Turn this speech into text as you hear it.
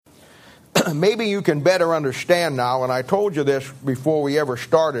maybe you can better understand now, and I told you this before we ever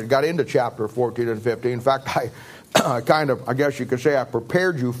got into chapter 14 and 15. In fact, I guess you could say I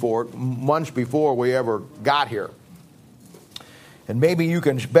prepared you for it months before we ever got here. And maybe you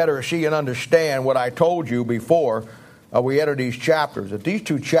can better see and understand what I told you before we entered these chapters. That these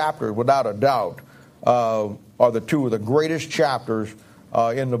two chapters, without a doubt, are the two of the greatest chapters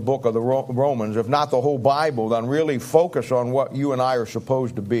in the book of the Romans, if not the whole Bible, then really focus on what you and I are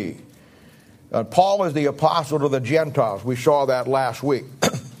supposed to be. Paul is the apostle to the Gentiles. We saw that last week.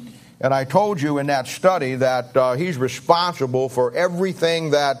 And I told you in that study that he's responsible for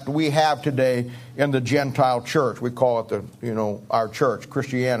everything that we have today in the Gentile church. We call it our church,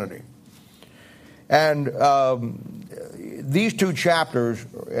 Christianity. And these two chapters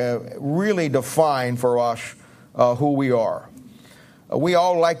really define for us who we are. We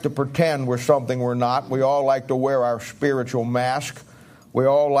all like to pretend we're something we're not. We all like to wear our spiritual mask. We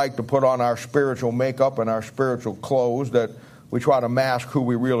all like to put on our spiritual makeup and our spiritual clothes that we try to mask who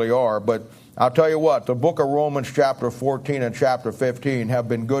we really are. But I'll tell you what, the book of Romans chapter 14 and chapter 15 have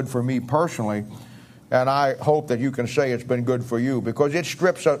been good for me personally. And I hope that you can say it's been good for you, because it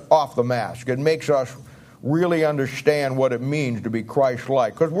strips us off the mask. It makes us really understand what it means to be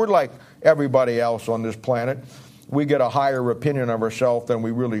Christ-like. Because we're like everybody else on this planet. We get a higher opinion of ourselves than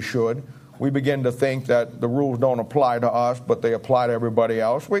we really should. We begin to think that the rules don't apply to us, but they apply to everybody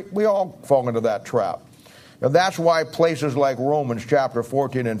else. We all fall into that trap. And that's why places like Romans chapter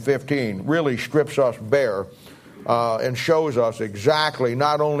 14 and 15 really strips us bare and shows us exactly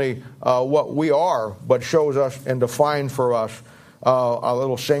not only what we are, but shows us and defines for us a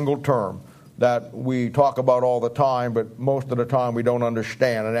little single term that we talk about all the time, but most of the time we don't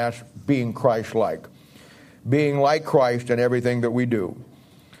understand, and that's being Christ-like. Being like Christ in everything that we do.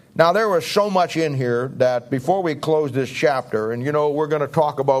 Now, there was so much in here that before we close this chapter, and we're going to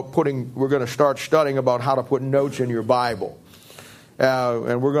talk about we're going to start studying about how to put notes in your Bible.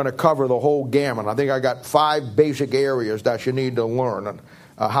 And we're going to cover the whole gamut. I think I got 5 basic areas that you need to learn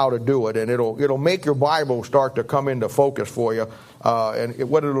how to do it. And it'll make your Bible start to come into focus for you. And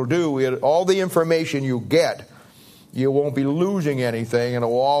what it'll do, all the information you get, you won't be losing anything, and it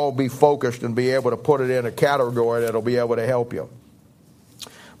will all be focused and be able to put it in a category that'll be able to help you.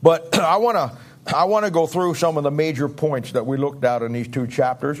 But I want to go through some of the major points that we looked at in these two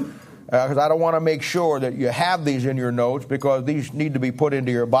chapters, because I don't want to make sure that you have these in your notes, because these need to be put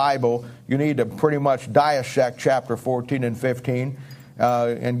into your Bible. You need to pretty much dissect chapter 14 and 15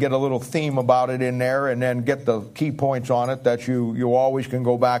 and get a little theme about it in there, and then get the key points on it that you always can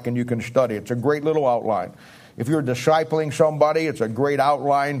go back and you can study. It's a great little outline. If you're discipling somebody, it's a great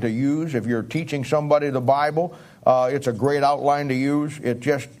outline to use. If you're teaching somebody the Bible, it's a great outline to use.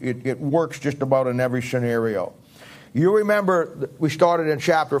 It works just about in every scenario. You remember we started in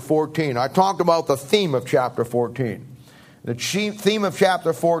chapter 14. I talked about the theme of chapter 14. The theme of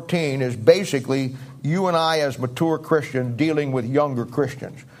chapter 14 is basically you and I as mature Christians dealing with younger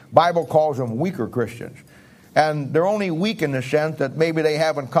Christians. Bible calls them weaker Christians. And they're only weak in the sense that maybe they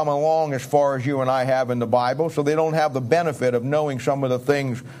haven't come along as far as you and I have in the Bible, so they don't have the benefit of knowing some of the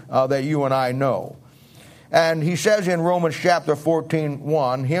things that you and I know. And he says in Romans chapter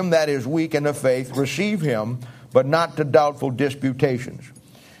 14:1, him that is weak in the faith, receive him, but not to doubtful disputations.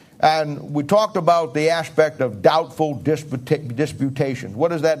 And we talked about the aspect of doubtful disputations. What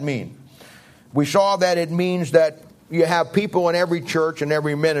does that mean? We saw that it means that you have people in every church and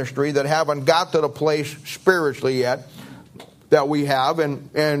every ministry that haven't got to the place spiritually yet that we have,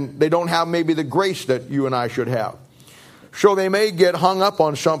 and they don't have maybe the grace that you and I should have. So they may get hung up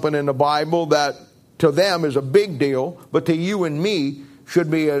on something in the Bible that to them is a big deal, but to you and me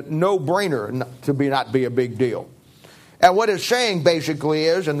should be a no-brainer not be a big deal. And what it's saying basically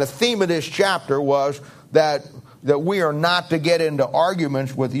is, and the theme of this chapter was that we are not to get into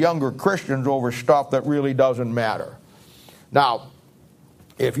arguments with younger Christians over stuff that really doesn't matter. Now,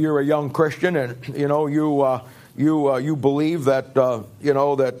 if you're a young Christian and you believe that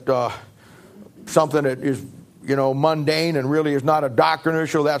something that is mundane and really is not a doctrine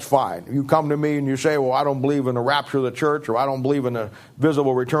issue, that's fine. You come to me and you say, well, I don't believe in the rapture of the church, or I don't believe in the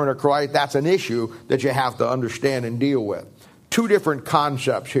visible return of Christ. That's an issue that you have to understand and deal with. Two different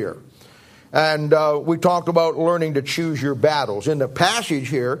concepts here. And we talked about learning to choose your battles. In the passage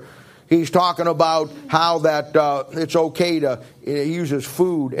here, he's talking about how that it's okay to use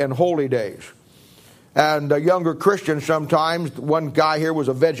food and holy days. And younger Christians sometimes, one guy here was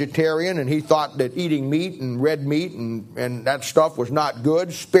a vegetarian, and he thought that eating meat and red meat and that stuff was not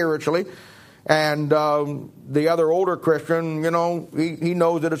good spiritually. And the other older Christian, he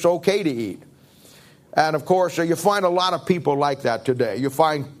knows that it's okay to eat. And of course, you find a lot of people like that today. You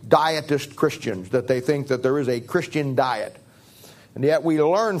find dietist Christians, that they think that there is a Christian diet. And yet we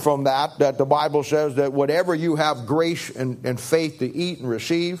learn from that the Bible says that whatever you have grace and faith to eat and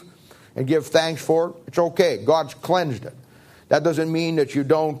receive and give thanks for, it's okay. God's cleansed it. That doesn't mean that you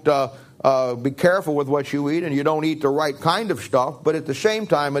don't be careful with what you eat and you don't eat the right kind of stuff. But at the same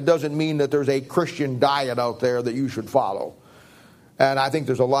time, it doesn't mean that there's a Christian diet out there that you should follow. And I think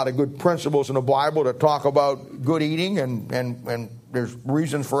there's a lot of good principles in the Bible that talk about good eating, and there's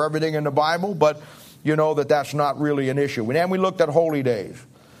reasons for everything in the Bible, but you know that's not really an issue. And then we looked at holy days.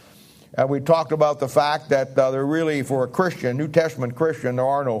 And we talked about the fact that there really, for a Christian, New Testament Christian, there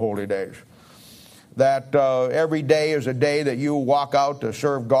are no holy days. That every day is a day that you walk out to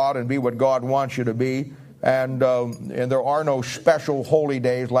serve God and be what God wants you to be. And there are no special holy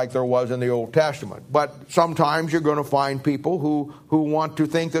days like there was in the Old Testament. But sometimes you're going to find people who want to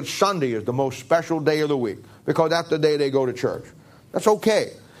think that Sunday is the most special day of the week because that's the day they go to church. That's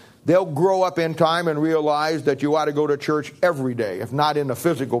okay. They'll grow up in time and realize that you ought to go to church every day, if not in the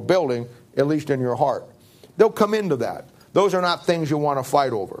physical building, at least in your heart. They'll come into that. Those are not things you want to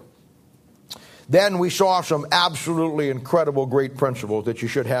fight over. Then we saw some absolutely incredible great principles that you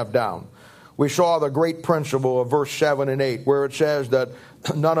should have down. We saw the great principle of verse 7 and 8, where it says that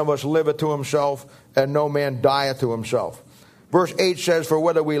none of us liveth to himself, and no man dieth to himself. Verse 8 says, for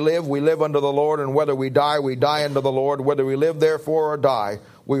whether we live unto the Lord, and whether we die unto the Lord. Whether we live therefore or die,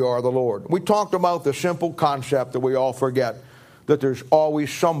 we are the Lord. We talked about the simple concept that we all forget, that there's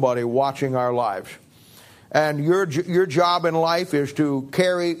always somebody watching our lives. And your job in life is to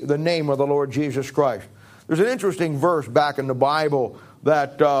carry the name of the Lord Jesus Christ. There's an interesting verse back in the Bible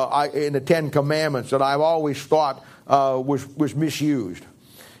that in the Ten Commandments that I've always thought was misused.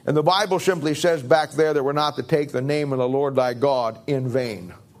 And the Bible simply says back there that we're not to take the name of the Lord thy God in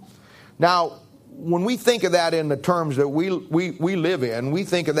vain. Now, when we think of that in the terms that we live in, we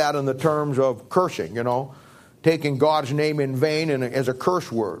think of that in the terms of cursing, taking God's name in vain and as a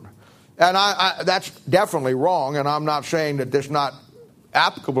curse word. And that's definitely wrong, and I'm not saying that that's not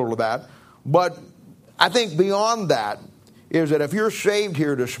applicable to that. But I think beyond that is that if you're saved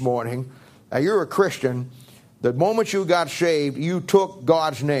here this morning, and you're a Christian, the moment you got saved, you took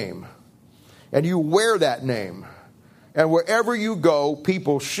God's name, and you wear that name. And wherever you go,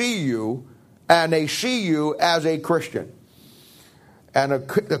 people see you, and they see you as a Christian. And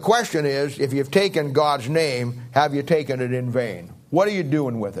the question is, if you've taken God's name, have you taken it in vain? What are you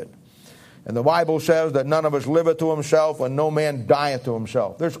doing with it? And the Bible says that none of us liveth to himself, and no man dieth to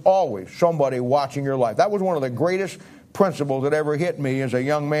himself. There's always somebody watching your life. That was one of the greatest principles that ever hit me as a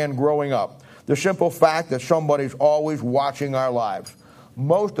young man growing up. The simple fact that somebody's always watching our lives.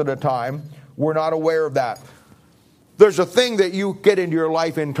 Most of the time, we're not aware of that. There's a thing that you get into your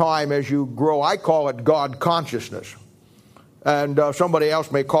life in time as you grow. I call it God consciousness. And somebody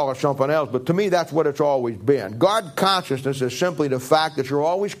else may call it something else, but to me that's what it's always been. God consciousness is simply the fact that you're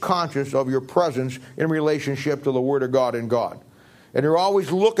always conscious of your presence in relationship to the Word of God in God. And you're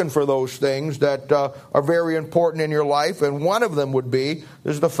always looking for those things that are very important in your life, and one of them would be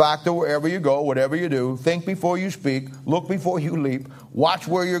is the fact that wherever you go, whatever you do, think before you speak, look before you leap, watch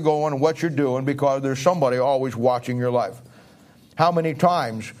where you're going and what you're doing, because there's somebody always watching your life. How many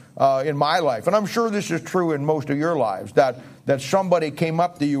times in my life, and I'm sure this is true in most of your lives, that somebody came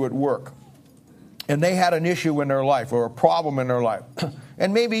up to you at work and they had an issue in their life or a problem in their life.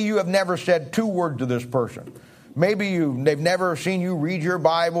 And maybe you have never said two words to this person. Maybe they've never seen you read your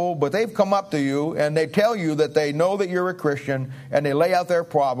Bible, but they've come up to you and they tell you that they know that you're a Christian, and they lay out their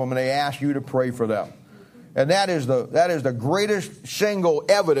problem and they ask you to pray for them. And that is the greatest single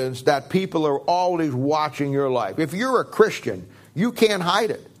evidence that people are always watching your life. If you're a Christian, you can't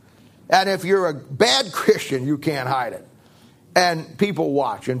hide it. And if you're a bad Christian, you can't hide it. And people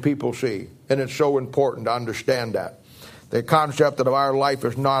watch and people see. And it's so important to understand that. The concept that our life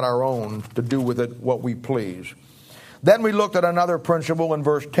is not our own, to do with it what we please. Then we looked at another principle in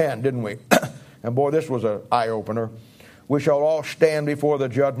verse 10, didn't we? And boy, this was an eye-opener. We shall all stand before the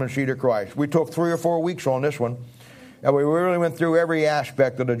judgment seat of Christ. We took 3 or 4 weeks on this one. And we really went through every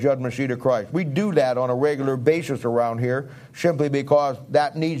aspect of the judgment seat of Christ. We do that on a regular basis around here, simply because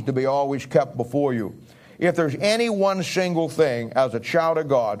that needs to be always kept before you. If there's any one single thing as a child of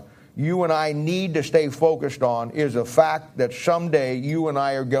God you and I need to stay focused on, is the fact that someday you and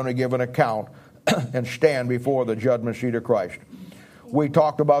I are going to give an account and stand before the judgment seat of Christ. We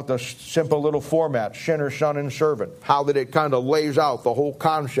talked about the simple little format, sinner, son, and servant, how that it kind of lays out the whole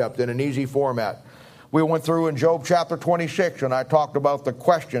concept in an easy format. We went through in Job chapter 26, and I talked about the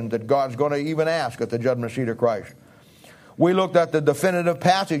question that God's going to even ask at the judgment seat of Christ. We looked at the definitive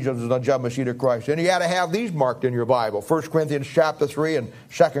passages of the judgment seat of Christ. And you had to have these marked in your Bible. 1 Corinthians chapter 3 and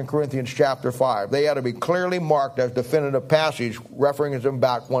 2 Corinthians chapter 5. They had to be clearly marked as definitive passages, referencing them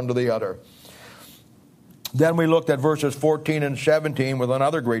back one to the other. Then we looked at verses 14 and 17 with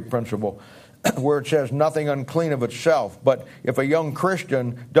another great principle, where it says nothing unclean of itself. But if a young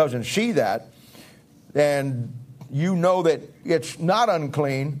Christian doesn't see that, and you know that it's not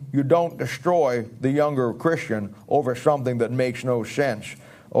unclean, you don't destroy the younger Christian over something that makes no sense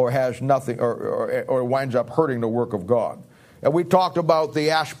or has nothing or winds up hurting the work of God. And we talked about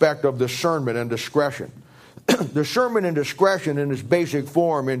the aspect of discernment and discretion. Discernment and discretion in its basic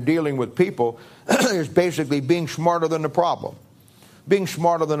form in dealing with people is basically being smarter than the problem. Being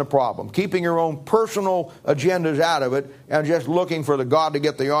smarter than the problem. Keeping your own personal agendas out of it and just looking for the God to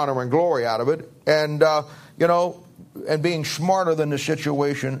get the honor and glory out of it. And, and being smarter than the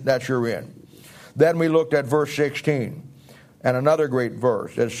situation that you're in. Then we looked at verse 16. And another great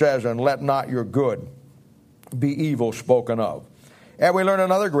verse. It says, and let not your good be evil spoken of. And we learned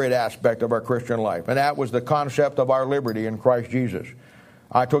another great aspect of our Christian life. And that was the concept of our liberty in Christ Jesus.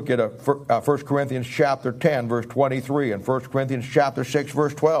 I took you to 1 Corinthians chapter 10, verse 23, and 1 Corinthians chapter 6,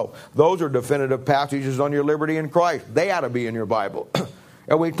 verse 12. Those are definitive passages on your liberty in Christ. They ought to be in your Bible.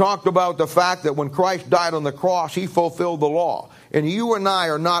 And we talked about the fact that when Christ died on the cross, he fulfilled the law. And you and I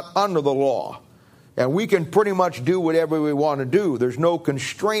are not under the law. And we can pretty much do whatever we want to do. There's no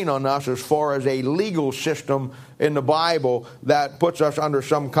constraint on us as far as a legal system in the Bible that puts us under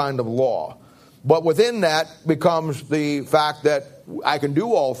some kind of law. But within that becomes the fact that I can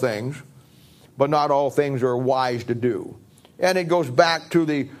do all things, but not all things are wise to do. And it goes back to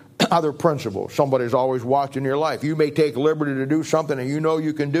the other principle. Somebody's always watching your life. You may take liberty to do something that you know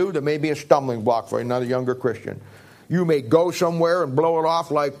you can do that may be a stumbling block for another younger Christian. You may go somewhere and blow it off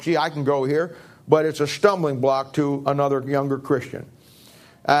like, gee, I can go here, but it's a stumbling block to another younger Christian.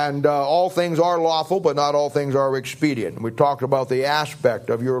 And all things are lawful, but not all things are expedient. We talked about the aspect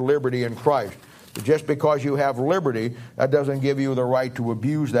of your liberty in Christ. Just because you have liberty, that doesn't give you the right to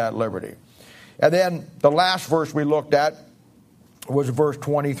abuse that liberty. And then the last verse we looked at was verse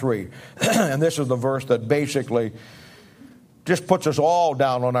 23. And this is the verse that basically just puts us all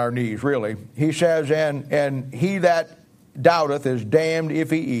down on our knees, really. He says, and he that doubteth is damned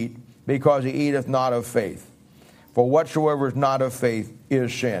if he eat, because he eateth not of faith. For whatsoever is not of faith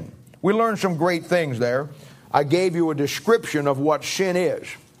is sin. We learned some great things there. I gave you a description of what sin is.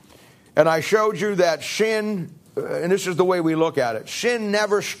 And I showed you that sin, and this is the way we look at it, sin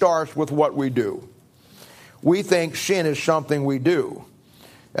never starts with what we do. We think sin is something we do.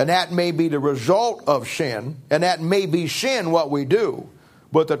 And that may be the result of sin, and that may be sin what we do.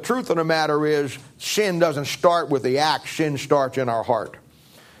 But the truth of the matter is, sin doesn't start with the act, sin starts in our heart.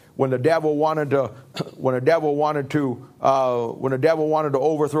 When the devil wanted to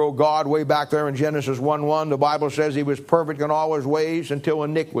overthrow God way back there in Genesis 1:1, the Bible says he was perfect in all his ways until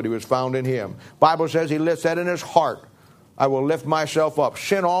iniquity was found in him. Bible says he said in his heart, I will lift myself up.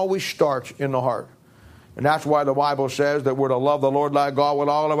 Sin always starts in the heart. And that's why the Bible says that we're to love the Lord thy God with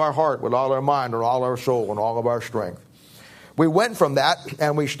all of our heart, with all our mind, and all our soul, and all of our strength. We went from that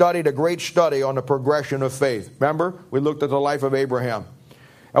and we studied a great study on the progression of faith. Remember, we looked at the life of Abraham.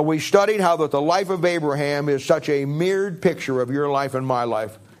 And we studied how that the life of Abraham is such a mirrored picture of your life and my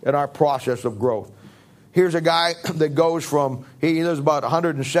life in our process of growth. Here's a guy that goes from, he lives about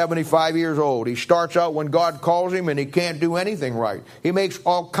 175 years old. He starts out when God calls him and he can't do anything right. He makes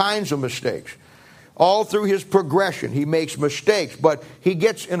all kinds of mistakes. All through his progression, he makes mistakes, but he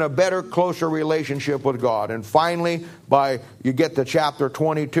gets in a better, closer relationship with God. And finally, you get to chapter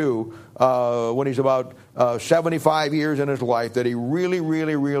 22, when he's about 75 years in his life, that he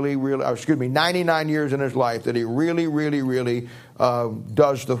 99 years in his life, that he really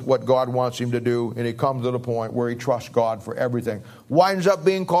does what God wants him to do, and he comes to the point where he trusts God for everything. Winds up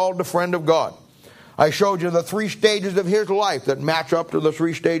being called the friend of God. I showed you the 3 stages of his life that match up to the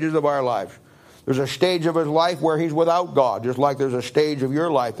 3 stages of our lives. There's a stage of his life where he's without God, just like there's a stage of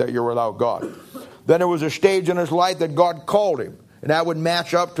your life that you're without God. Then there was a stage in his life that God called him. And that would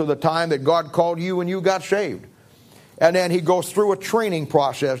match up to the time that God called you and you got saved. And then he goes through a training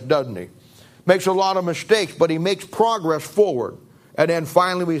process, doesn't he? Makes a lot of mistakes, but he makes progress forward. And then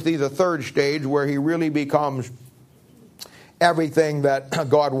finally we see the 3rd stage where he really becomes everything that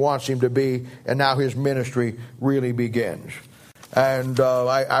God wants him to be. And now his ministry really begins. And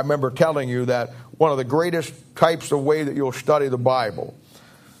I remember telling you that one of the greatest types of way that you'll study the Bible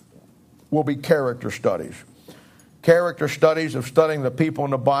will be character studies. Character studies of studying the people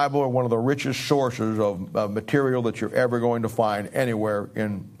in the Bible are one of the richest sources of material that you're ever going to find anywhere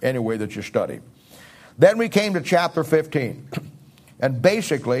in any way that you study. Then we came to chapter 15. And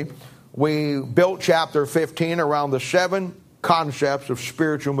basically, we built chapter 15 around the 7 concepts of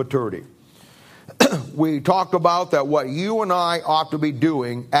spiritual maturity. We talked about that what you and I ought to be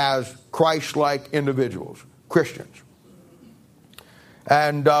doing as Christ-like individuals, Christians.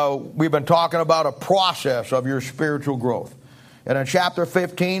 And we've been talking about a process of your spiritual growth. And in chapter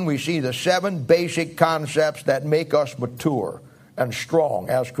 15, we see the 7 basic concepts that make us mature and strong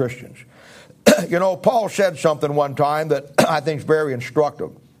as Christians. You know, Paul said something one time that I think is very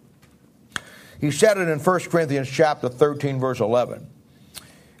instructive. He said it in 1 Corinthians chapter 13, verse 11.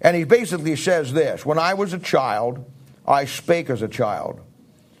 And he basically says this: when I was a child, I spake as a child.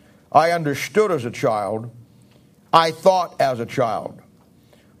 I understood as a child. I thought as a child.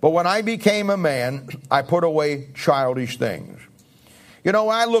 But when I became a man, I put away childish things. You know,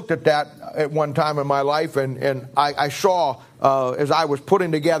 I looked at that at one time in my life, and I saw, as I was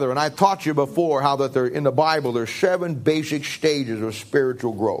putting together, and I taught you before how that in the Bible there's 7 basic stages of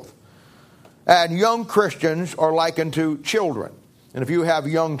spiritual growth. And young Christians are likened to children. And if you have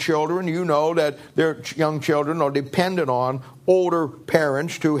young children, you know that their young children are dependent on older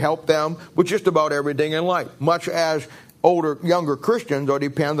parents to help them with just about everything in life, much as younger Christians are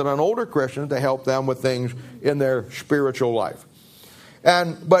dependent on older Christians to help them with things in their spiritual life.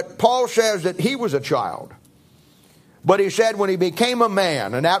 But Paul says that he was a child. But he said when he became a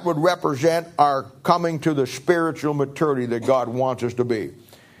man, and that would represent our coming to the spiritual maturity that God wants us to be.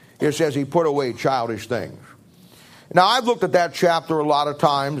 It says he put away childish things. Now, I've looked at that chapter a lot of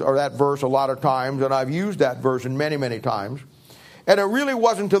times, or that verse a lot of times, and I've used that verse many, many times. And it really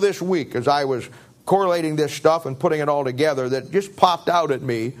wasn't until this week, as I was correlating this stuff and putting it all together, that just popped out at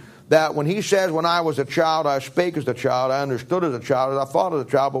me that when he says, when I was a child, I spake as a child, I understood as a child, I thought as a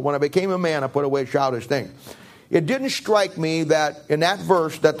child, but when I became a man, I put away childish things. It didn't strike me that in that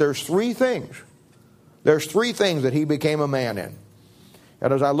verse that there's 3 things. There's 3 things that he became a man in.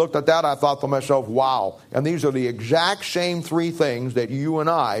 And as I looked at that, I thought to myself, wow. And these are the exact same 3 things that you and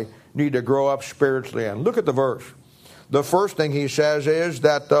I need to grow up spiritually in. Look at the verse. The first thing he says is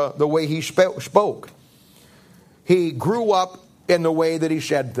that the way he spoke. He grew up in the way that he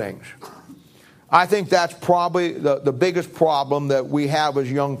said things. I think that's probably the biggest problem that we have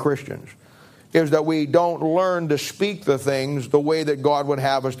as young Christians, is that we don't learn to speak the things the way that God would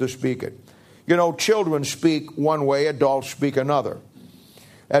have us to speak it. You know, children speak one way, adults speak another.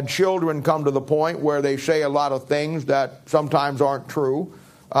 And children come to the point where they say a lot of things that sometimes aren't true,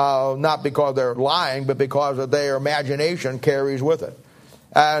 not because they're lying, but because their imagination carries with it.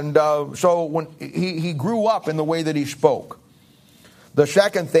 And so when he grew up in the way that he spoke. The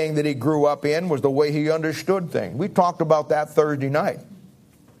second thing that he grew up in was the way he understood things. We talked about that Thursday night.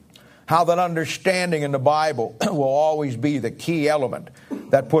 How that understanding in the Bible will always be the key element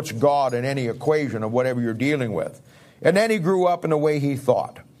that puts God in any equation of whatever you're dealing with. And then he grew up in the way he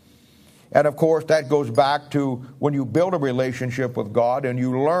thought. And of course, that goes back to when you build a relationship with God and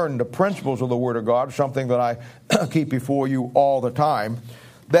you learn the principles of the Word of God, something that I keep before you all the time,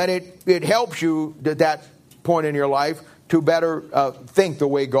 that it helps you at that point in your life to better think the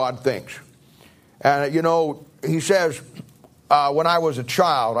way God thinks. And, you know, he says, when I was a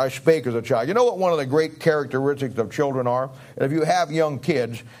child, I spake as a child. You know what one of the great characteristics of children are? And if you have young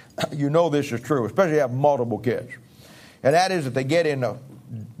kids, you know this is true, especially if you have multiple kids. And that is that they get into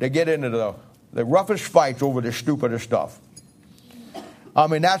the roughest fights over the stupidest stuff. I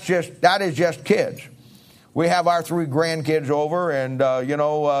mean, that is just kids. We have our 3 grandkids over, and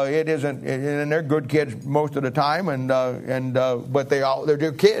it isn't, and they're good kids most of the time, but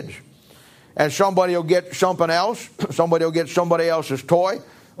they're kids. And somebody will get something else. Somebody will get somebody else's toy,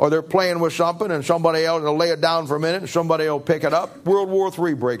 or they're playing with something, and somebody else will lay it down for a minute, and somebody will pick it up. World War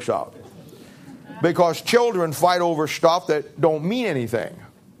III breaks out. Because children fight over stuff that don't mean anything.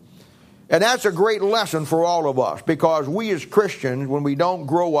 And that's a great lesson for all of us, because we as Christians, when we don't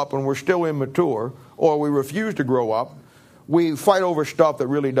grow up and we're still immature, or we refuse to grow up, we fight over stuff that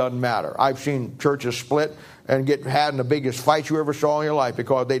really doesn't matter. I've seen churches split and had in the biggest fights you ever saw in your life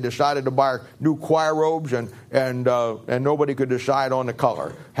because they decided to buy new choir robes and nobody could decide on the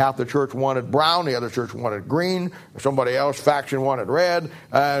color. Half the church wanted brown, the other church wanted green, somebody else faction wanted red,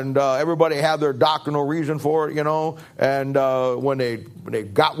 and everybody had their doctrinal reason for it, you know, and when they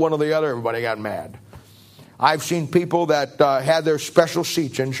got one or the other, everybody got mad. I've seen people that had their special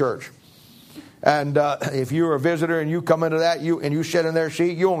seats in church. And if you're a visitor and you come into that and you sit in their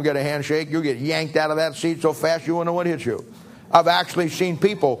seat, you won't get a handshake. You'll get yanked out of that seat so fast you won't know what hits you. I've actually seen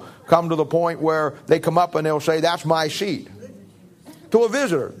people come to the point where they come up and they'll say, "That's my seat." To a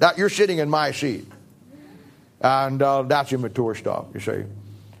visitor, that you're sitting in my seat. And that's immature stuff, you see.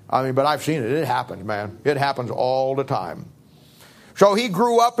 I mean, but I've seen it. It happens, man. It happens all the time. So he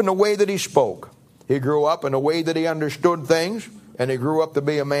grew up in the way that he spoke. He grew up in the way that he understood things, and he grew up to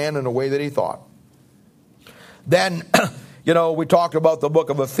be a man in the way that he thought. Then, we talked about the book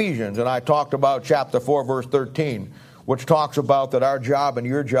of Ephesians, and I talked about chapter 4, verse 13, which talks about that our job and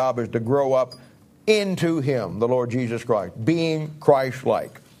your job is to grow up into him, the Lord Jesus Christ, being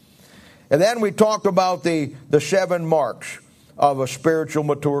Christ-like. And then we talked about the 7 marks of a spiritual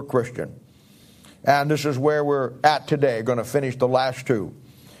mature Christian. And this is where we're at today, going to finish the last 2.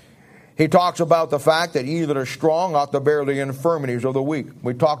 He talks about the fact that ye that are strong ought to bear the infirmities of the weak.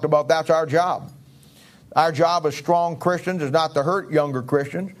 We talked about that's our job. Our job as strong Christians is not to hurt younger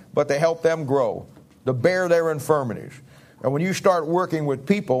Christians, but to help them grow, to bear their infirmities. And when you start working with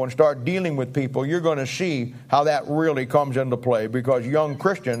people and start dealing with people, you're going to see how that really comes into play. Because young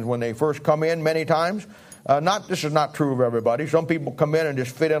Christians, when they first come in many times, this is not true of everybody. Some people come in and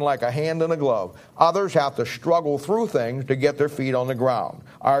just fit in like a hand in a glove. Others have to struggle through things to get their feet on the ground.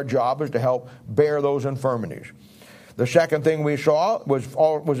 Our job is to help bear those infirmities. The second thing we saw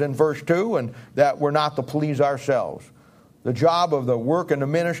was in verse 2, and that we're not to please ourselves. The job of the work in the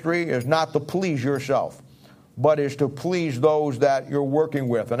ministry is not to please yourself, but is to please those that you're working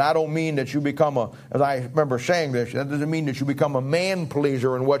with. And I don't mean that you become as I remember saying this, that doesn't mean that you become a man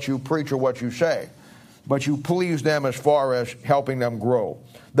pleaser in what you preach or what you say. But you please them as far as helping them grow.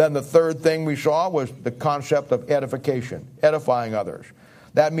 Then the third thing we saw was the concept of edification, edifying others.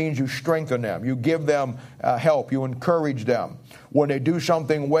 That means you strengthen them. You give them help. You encourage them. When they do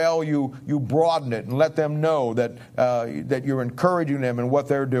something well, you broaden it and let them know that you're encouraging them in what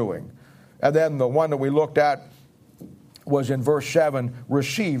they're doing. And then the one that we looked at was in verse 7,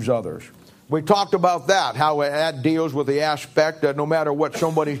 receives others. We talked about that, how that deals with the aspect that no matter what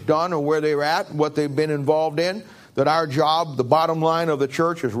somebody's done or where they're at, what they've been involved in, that our job, the bottom line of the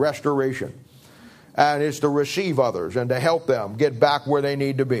church, is restoration. And it's to receive others and to help them get back where they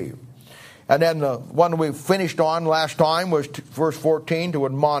need to be. And then the one we finished on last time was verse 14, to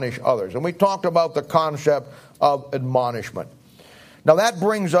admonish others. And we talked about the concept of admonishment. Now that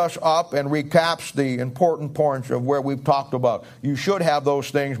brings us up and recaps the important points of where we've talked about. You should have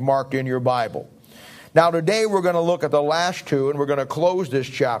those things marked in your Bible. Now today we're going to look at the last 2, and we're going to close this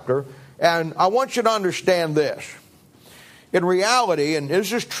chapter. And I want you to understand this. In reality, and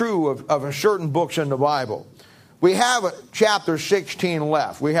this is true of certain books in the Bible, we have chapter 16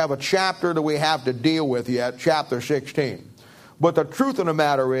 left. We have a chapter that we have to deal with yet, chapter 16. But the truth of the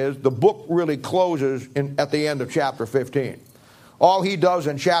matter is, the book really closes at the end of chapter 15. All he does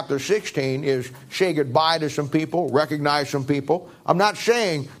in chapter 16 is say goodbye to some people, recognize some people. I'm not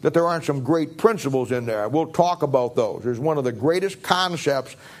saying that there aren't some great principles in there. We'll talk about those. There's one of the greatest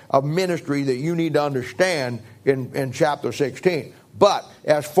concepts of ministry that you need to understand in chapter 16. But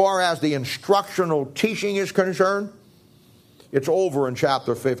as far as the instructional teaching is concerned, it's over in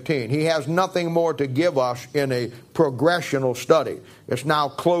chapter 15. He has nothing more to give us in a progressional study. It's now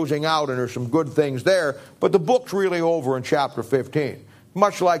closing out, and there's some good things there, but the book's really over in chapter 15.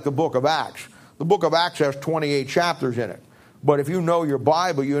 Much like the book of Acts. The book of Acts has 28 chapters in it. But if you know your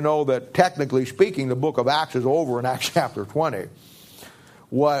Bible, you know that technically speaking, the book of Acts is over in Acts chapter 20.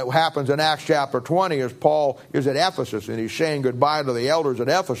 What happens in Acts chapter 20 is Paul is at Ephesus, and he's saying goodbye to the elders at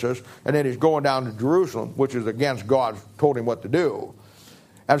Ephesus, and then he's going down to Jerusalem, which is against God told him what to do.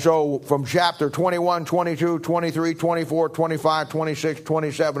 And so from chapter 21, 22, 23, 24, 25, 26,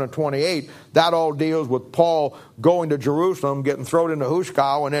 27, and 28, that all deals with Paul going to Jerusalem, getting thrown into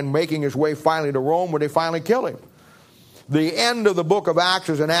Huskau, and then making his way finally to Rome, where they finally kill him. The end of the book of Acts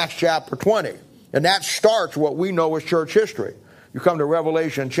is in Acts chapter 20, and that starts what we know as church history. You come to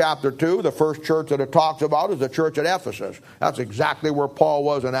Revelation chapter 2, the first church that it talks about is the church at Ephesus. That's exactly where Paul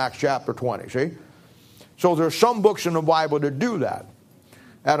was in Acts chapter 20, see? So there's some books in the Bible that do that.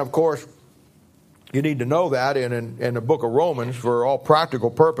 And of course, you need to know that in the book of Romans, for all practical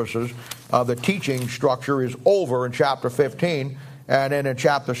purposes, the teaching structure is over in chapter 15. And then in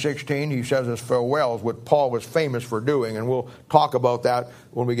chapter 16, he says his farewells, what Paul was famous for doing. And we'll talk about that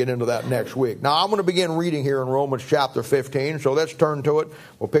when we get into that next week. Now, I'm going to begin reading here in Romans chapter 15. So let's turn to it.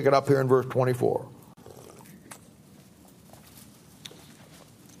 We'll pick it up here in verse 24.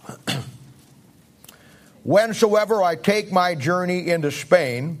 Whensoever I take my journey into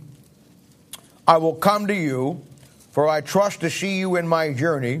Spain, I will come to you, for I trust to see you in my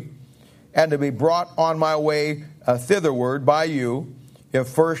journey, and to be brought on my way thitherward by you, if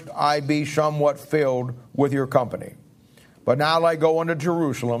first I be somewhat filled with your company. But now I go unto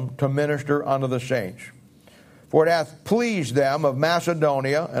Jerusalem to minister unto the saints. For it hath pleased them of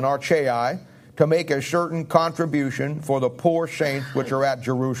Macedonia and Achaia to make a certain contribution for the poor saints which are at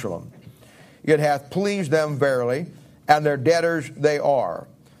Jerusalem. It hath pleased them verily, and their debtors they are.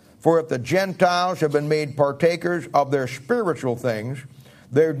 For if the Gentiles have been made partakers of their spiritual things,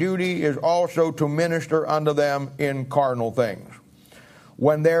 their duty is also to minister unto them in carnal things.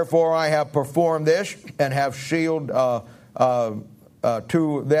 When therefore I have performed this, and have sealed to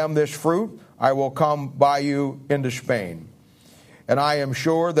them this fruit, I will come by you into Spain. And I am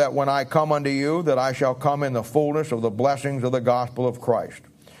sure that when I come unto you, that I shall come in the fullness of the blessings of the gospel of Christ.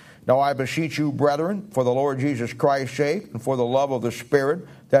 Now I beseech you, brethren, for the Lord Jesus Christ's sake, and for the love of the Spirit,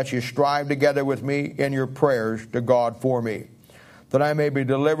 that ye strive together with me in your prayers to God for me, that I may be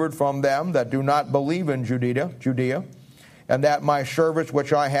delivered from them that do not believe in Judea, and that my service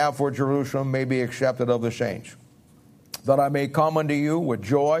which I have for Jerusalem may be accepted of the saints, that I may come unto you with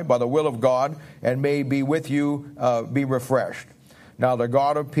joy by the will of God, and may be with you, be refreshed. Now the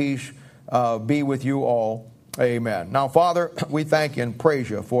God of peace be with you all. Amen. Now, Father, we thank you and praise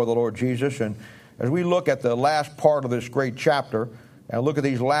you for the Lord Jesus. And as we look at the last part of this great chapter and look at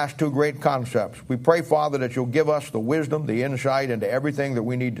these last two great concepts, we pray, Father, that you'll give us the wisdom, the insight into everything that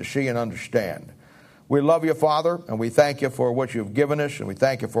we need to see and understand. We love you, Father, and we thank you for what you've given us, and we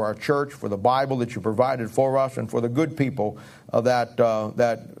thank you for our church, for the Bible that you provided for us, and for the good people that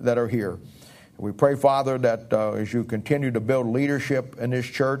are here. We pray, Father, that as you continue to build leadership in this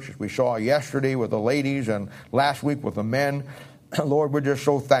church, as we saw yesterday with the ladies and last week with the men, Lord, we're just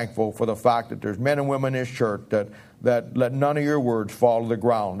so thankful for the fact that there's men and women in this church that let none of your words fall to the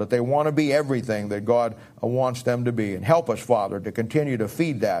ground, that they want to be everything that God wants them to be. And help us, Father, to continue to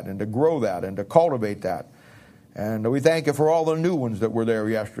feed that and to grow that and to cultivate that. And we thank you for all the new ones that were there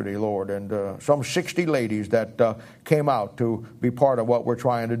yesterday, Lord, and some 60 ladies that came out to be part of what we're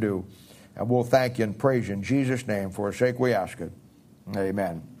trying to do. And we'll thank you and praise you in Jesus' name. For his sake we ask it.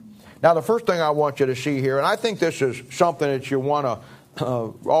 Amen. Now, the first thing I want you to see here, and I think this is something that you want to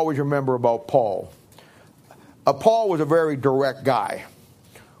always remember about Paul. Paul was a very direct guy.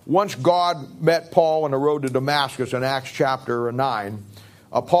 Once God met Paul on the road to Damascus in Acts chapter 9,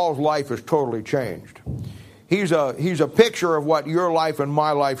 Paul's life is totally changed. He's a picture of what your life and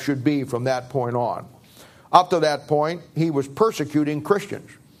my life should be from that point on. Up to that point, he was persecuting Christians.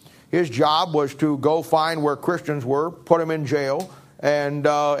 His job was to go find where Christians were, put them in jail, and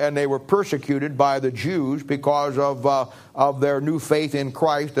they were persecuted by the Jews because of their new faith in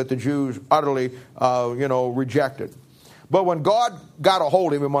Christ that the Jews utterly rejected. But when God got a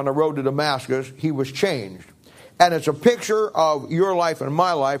hold of him on the road to Damascus, he was changed. And it's a picture of your life and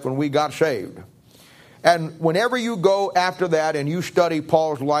my life when we got saved. And whenever you go after that and you study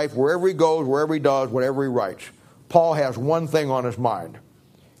Paul's life, wherever he goes, wherever he does, whatever he writes, Paul has one thing on his mind.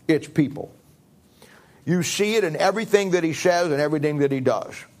 It's people. You see it in everything that he says and everything that he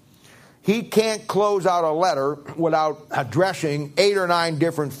does. He can't close out a letter without addressing 8 or 9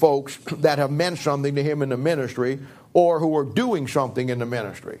 different folks that have meant something to him in the ministry or who are doing something in the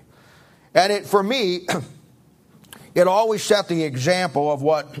ministry. And for me, it always set the example of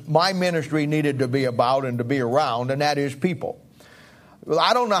what my ministry needed to be about and to be around, and that is people.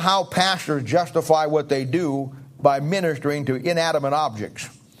 I don't know how pastors justify what they do by ministering to inanimate objects.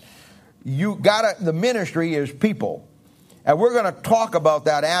 The ministry is people. And we're going to talk about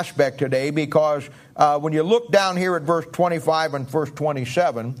that aspect today because when you look down here at verse 25 and verse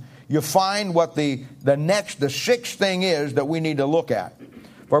 27, you find what the sixth thing is that we need to look at.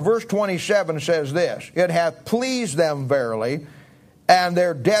 For verse 27 says this, it hath pleased them verily, and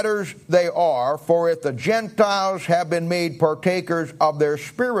their debtors they are, for if the Gentiles have been made partakers of their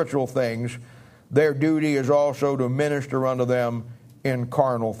spiritual things, their duty is also to minister unto them in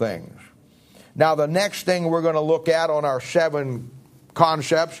carnal things. Now, the next thing we're going to look at on our 7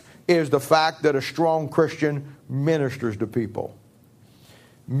 concepts is the fact that a strong Christian ministers to people.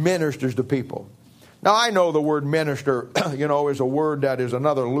 Ministers to people. Now, I know the word minister, is a word that is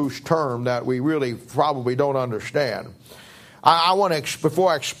another loose term that we really probably don't understand. I want to,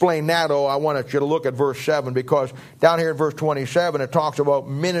 before I explain that, I want you to look at verse 7, because down here in verse 27, it talks about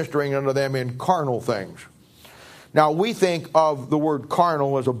ministering unto them in carnal things. Now, we think of the word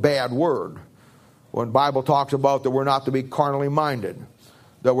carnal as a bad word. When the Bible talks about that we're not to be carnally minded,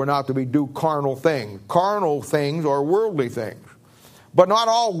 that we're not to do carnal things. Carnal things are worldly things. But not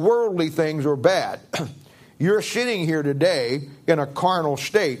all worldly things are bad. You're sitting here today in a carnal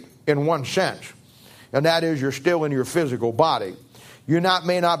state in one sense, and that is you're still in your physical body. You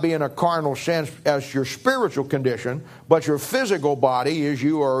may not be in a carnal sense as your spiritual condition, but your physical body is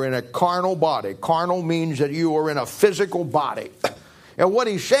you are in a carnal body. Carnal means that you are in a physical body. And what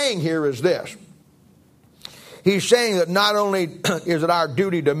he's saying here is this. he's saying that not only is it our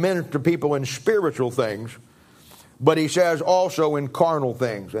duty to minister to people in spiritual things, but he says also in carnal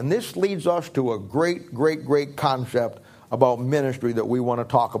things. And this leads us to a great, great, great concept about ministry that we want to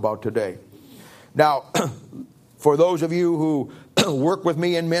talk about today. Now, for those of you who work with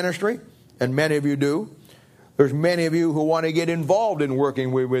me in ministry, and many of you do, there's many of you who want to get involved in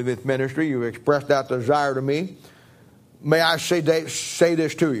working with this ministry. You've expressed that desire to me. May I say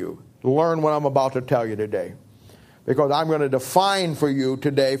this to you. Learn what I'm about to tell you today. Because I'm going to define for you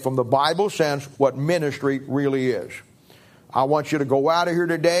today from the Bible sense what ministry really is. I want you to go out of here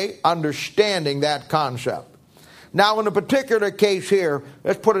today understanding that concept. Now, in the particular case here,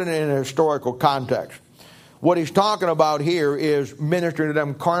 let's put it in a historical context. What he's talking about here is ministering to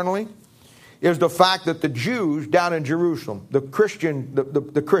them carnally, is the fact that the Jews down in Jerusalem, the Christians,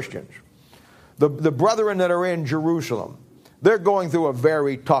 the brethren that are in Jerusalem, they're going through a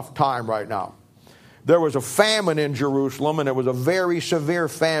very tough time right now. There was a famine in Jerusalem, and it was a very severe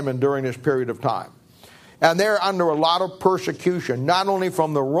famine during this period of time. And they're under a lot of persecution, not only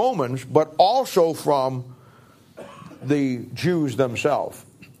from the Romans, but also from the Jews themselves.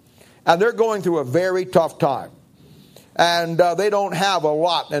 And they're going through a very tough time. And they don't have a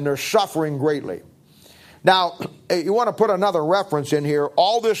lot, and they're suffering greatly. Now, you want to put another reference in here.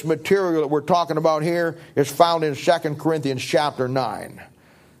 All this material that we're talking about here is found in 2 Corinthians chapter 9.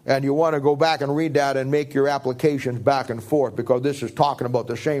 And you want to go back and read that and make your applications back and forth, because this is talking about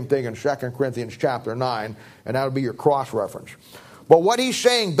the same thing in 2 Corinthians chapter 9, and that'll be your cross-reference. But what he's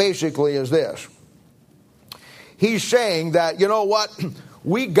saying basically is this. He's saying that, you know what,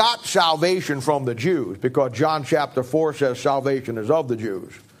 we got salvation from the Jews, because John chapter 4 says salvation is of the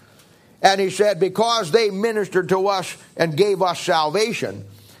Jews. And he said, because they ministered to us and gave us salvation,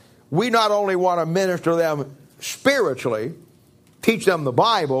 we not only want to minister to them spiritually, teach them the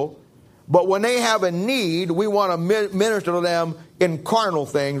Bible, but when they have a need, we want to minister to them in carnal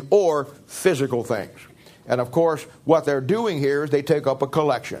things or physical things. And of course, what they're doing here is they take up a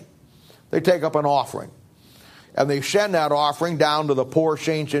collection. They take up an offering. And they send that offering down to the poor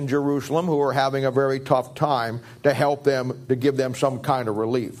saints in Jerusalem who are having a very tough time to help them, to give them some kind of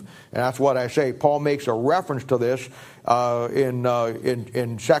relief. And that's what I say. Paul makes a reference to this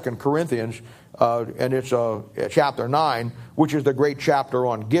in 2 Corinthians, and it's chapter 9, which is the great chapter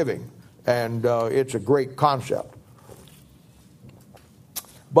on giving. And it's a great concept.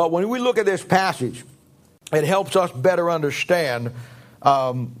 But when we look at this passage, it helps us better understand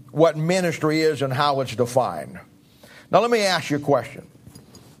what ministry is and how it's defined. Now let me ask you a question.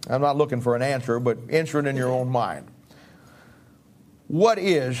 I'm not looking for an answer, but answer it in your own mind. What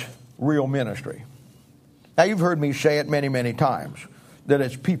is real ministry? Now you've heard me say it many, many times, that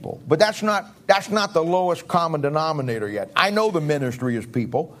it's people. But that's not the lowest common denominator yet. I know the ministry is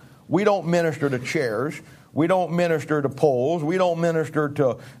people. We don't minister to chairs. We don't minister to poles. We minister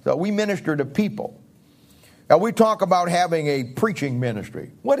to people. Now, we talk about having a preaching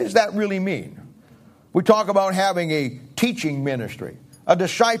ministry. What does that really mean? We talk about having a teaching ministry, a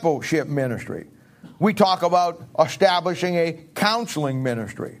discipleship ministry. We talk about establishing a counseling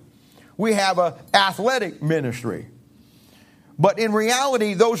ministry. We have an athletic ministry. But in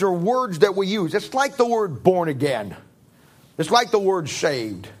reality, those are words that we use. It's like the word born again. It's like the word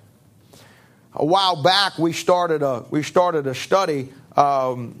saved. A while back, we started a study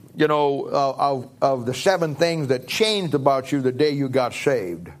of the 7 things that changed about you the day you got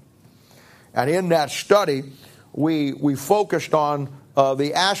saved. And in that study, we focused on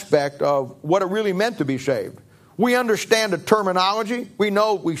the aspect of what it really meant to be saved. We understand the terminology. We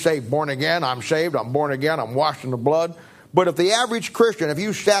know we say born again, I'm saved, I'm born again, I'm washed in the blood. But if the average Christian, if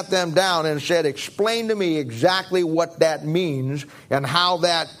you sat them down and said, explain to me exactly what that means and how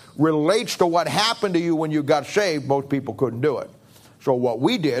that relates to what happened to you when you got saved, most people couldn't do it. So what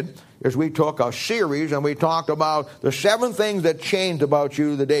we did is we took a series and we talked about the 7 things that changed about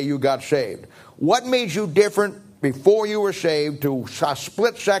you the day you got saved. What made you different before you were saved to a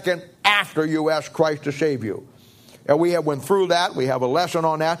split second after you asked Christ to save you? And we went through that. We have a lesson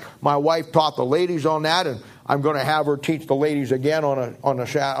on that. My wife taught the ladies on that, and I'm going to have her teach the ladies again on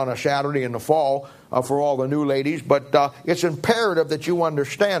a Saturday in the fall for all the new ladies. But it's imperative that you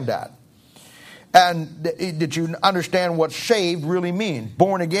understand that. And that you understand what saved really means,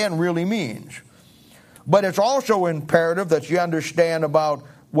 born again really means. But it's also imperative that you understand about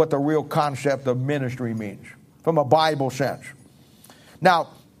what the real concept of ministry means from a Bible sense. Now,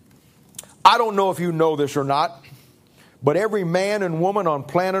 I don't know if you know this or not, but every man and woman on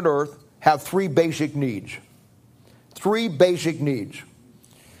planet Earth have 3 basic needs. 3 basic needs.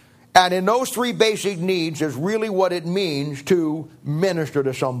 And in those 3 basic needs is really what it means to minister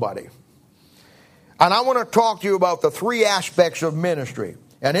to somebody. And I want to talk to you about the three aspects of ministry.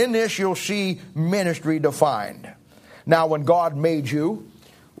 And in this you'll see ministry defined. Now when God made you,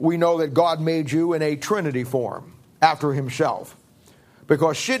 we know that God made you in a Trinity form, after himself.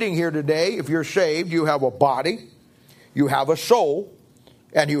 Because sitting here today, if you're saved, you have a body, you have a soul,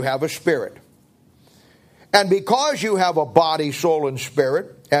 and you have a spirit. And because you have a body, soul, and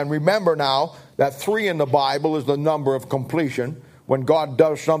spirit, and remember now that 3 in the Bible is the number of completion. When God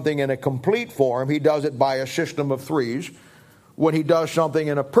does something in a complete form, he does it by a system of 3s. When he does something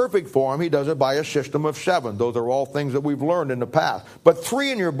in a perfect form, he does it by a system of 7. Those are all things that we've learned in the past. But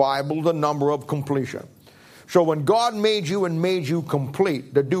 3 in your Bible is the number of completion. So when God made you and made you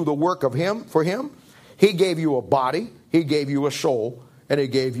complete to do the work of him, for him, he gave you a body, he gave you a soul, and he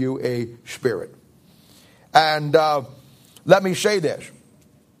gave you a spirit. And let me say this.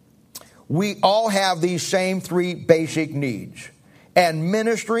 We all have these same 3 basic needs. And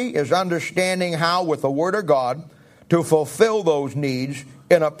ministry is understanding how, with the Word of God, to fulfill those needs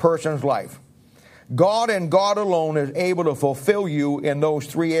in a person's life. God and God alone is able to fulfill you in those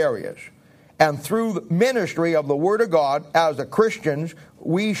 3 areas. And through the ministry of the Word of God, as the Christians,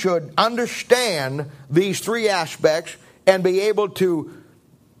 we should understand these 3 aspects and be able to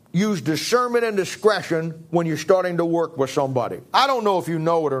use discernment and discretion when you're starting to work with somebody. I don't know if you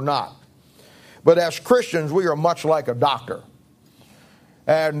know it or not, but as Christians, we are much like a doctor.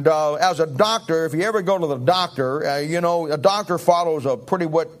 And as a doctor, if you ever go to the doctor, a doctor follows a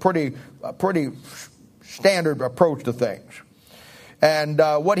pretty standard approach to things. And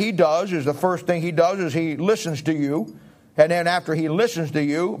what he does is, the first thing he does is he listens to you. And then after he listens to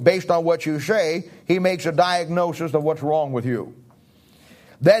you, based on what you say, he makes a diagnosis of what's wrong with you.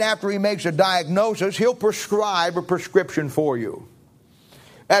 Then after he makes a diagnosis, he'll prescribe a prescription for you.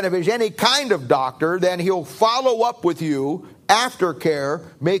 And if he's any kind of doctor, then he'll follow up with you, aftercare,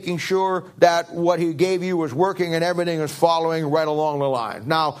 making sure that what he gave you is working and everything is following right along the line.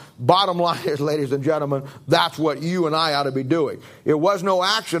 Now, bottom line is, ladies and gentlemen, that's what you and I ought to be doing. It was no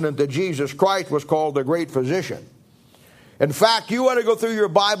accident that Jesus Christ was called the great physician. In fact, you ought to go through your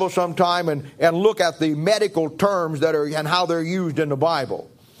Bible sometime and look at the medical terms that are and how they're used in the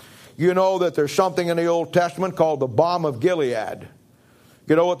Bible. You know that there's something in the Old Testament called the balm of Gilead.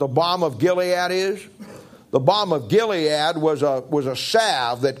 You know what the balm of Gilead is? The balm of Gilead was a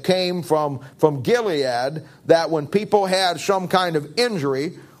salve that came from Gilead, that when people had some kind of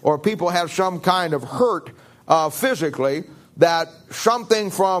injury or people had some kind of hurt physically, that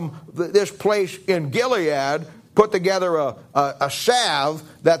something from this place in Gilead put together a salve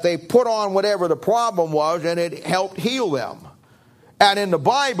that they put on whatever the problem was, and it helped heal them. And in the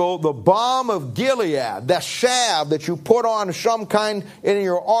Bible, the balm of Gilead, that salve that you put on some kind in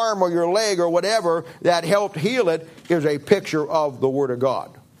your arm or your leg or whatever that helped heal it, is a picture of the Word of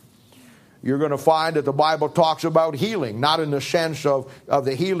God. You're going to find that the Bible talks about healing, not in the sense of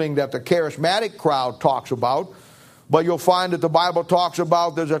the healing that the charismatic crowd talks about, but you'll find that the Bible talks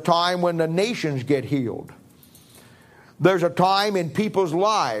about there's a time when the nations get healed. There's a time in people's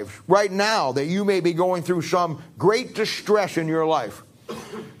lives right now that you may be going through some great distress in your life.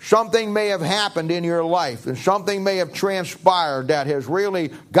 Something may have happened in your life, and something may have transpired that has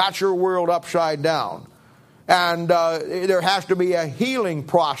really got your world upside down. And there has to be a healing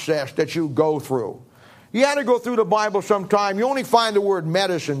process that you go through. You ought to go through the Bible sometime. You only find the word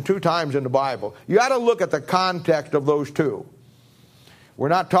medicine 2 times in the Bible. You ought to look at the context of those 2. We're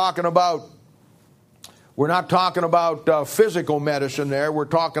not talking about physical medicine there. We're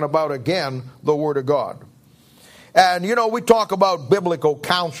talking about, again, the Word of God. And, we talk about biblical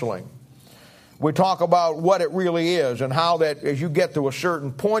counseling. We talk about what it really is and how that as you get to a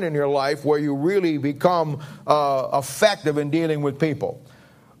certain point in your life where you really become effective in dealing with people.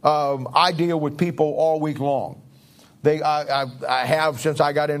 I deal with people all week long. I have since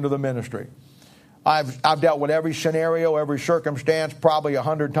I got into the ministry. I've dealt with every scenario, every circumstance, probably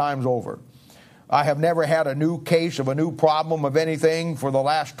 100 times over. I have never had a new case of a new problem of anything for the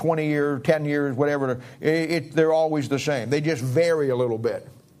last 20 years, 10 years, whatever. They're always the same. They just vary a little bit.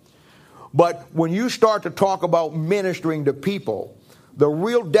 But when you start to talk about ministering to people, the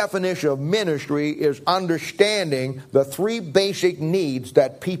real definition of ministry is understanding the 3 basic needs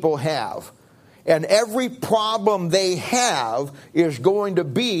that people have. And every problem they have is going to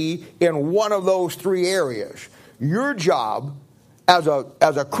be in one of those 3 areas. Your job as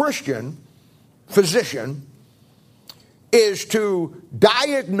a Christian physician is to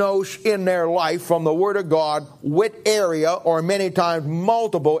diagnose in their life from the Word of God what area, or many times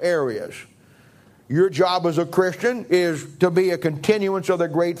multiple areas. Your job as a Christian is to be a continuance of the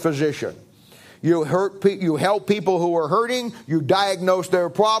great physician. You help people who are hurting. You diagnose their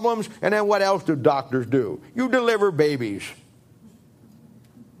problems. And then what else do doctors do? You deliver babies.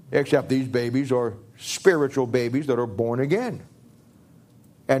 Except these babies are spiritual babies that are born again.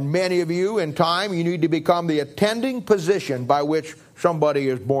 And many of you, in time, you need to become the attending position by which somebody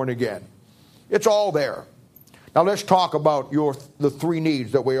is born again. It's all there. Now let's talk about the three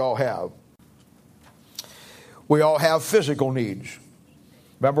needs that we all have. We all have physical needs.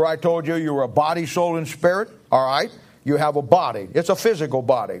 Remember I told you were a body, soul, and spirit? All right. You have a body. It's a physical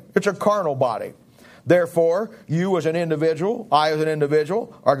body. It's a carnal body. Therefore, you as an individual, I as an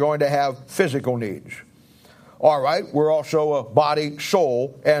individual, are going to have physical needs. All right, we're also a body,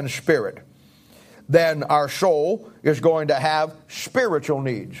 soul, and spirit. Then our soul is going to have spiritual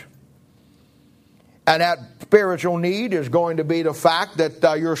needs. And that spiritual need is going to be the fact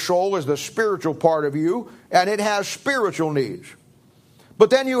that your soul is the spiritual part of you, and it has spiritual needs. But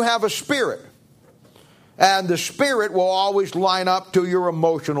then you have a spirit. And the spirit will always line up to your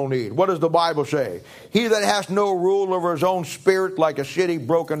emotional need. What does the Bible say? He that has no rule over his own spirit, like a city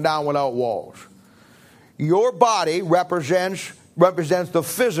broken down without walls. Your body represents the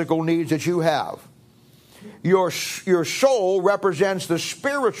physical needs that you have. Your soul represents the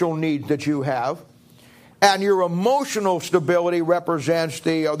spiritual needs that you have. And your emotional stability represents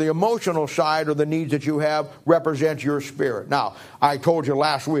the emotional side, or the needs that you have represents your spirit. Now, I told you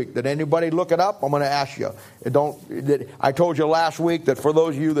last week, did anybody look it up? I'm going to ask you. I told you last week that for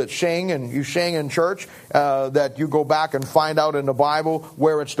those of you that sing, and you sing in church, that you go back and find out in the Bible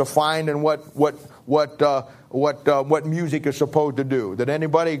where it's defined and what music is supposed to do. Did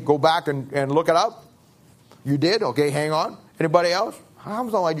anybody go back and look it up? You did? Okay, hang on. Anybody else? How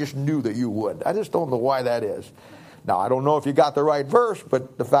come I just knew that you would? I just don't know why that is. Now, I don't know if you got the right verse,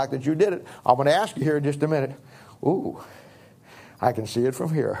 but the fact that you did it, I'm going to ask you here in just a minute. Ooh, I can see it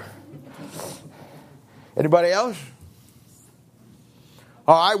from here. Anybody else?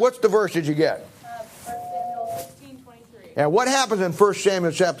 All right, what's the verse did you get? 1 Samuel 16:23. And what happens in 1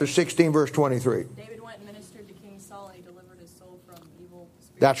 Samuel chapter 16, verse 23? David went and ministered to King Saul, and he delivered his soul from evil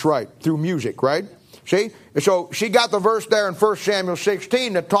spirits. That's right, through music, right? See? So she got the verse there in 1 Samuel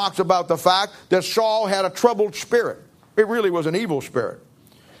 16 that talks about the fact that Saul had a troubled spirit. It really was an evil spirit.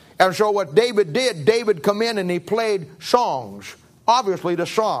 And so what David did, David come in and he played songs. Obviously the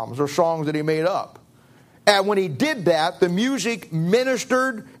Psalms are songs that he made up. And when he did that, the music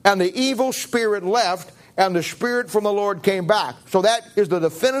ministered and the evil spirit left and the spirit from the Lord came back. So that is the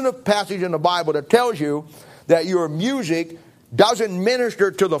definitive passage in the Bible that tells you that your music doesn't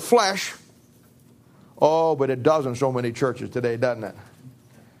minister to the flesh. Oh, but it does in so many churches today, doesn't it?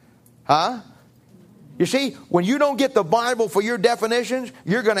 Huh? You see, when you don't get the Bible for your definitions,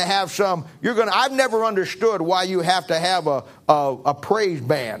 you're going to have I've never understood why you have to have a praise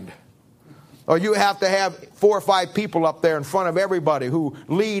band. Or you have to have 4 or 5 people up there in front of everybody who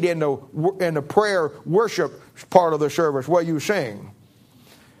lead in the prayer worship part of the service where you sing.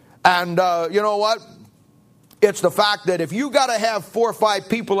 And you know what? It's the fact that if you got to have 4 or 5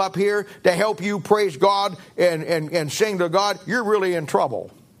 people up here to help you praise God and sing to God, you're really in trouble.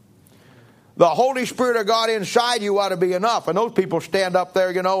 The Holy Spirit of God inside you ought to be enough. And those people stand up there,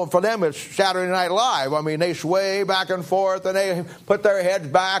 and for them it's Saturday Night Live. I mean, they sway back and forth and they put their heads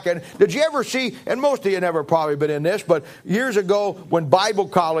back. And did you ever see, and most of you never probably been in this, but years ago when Bible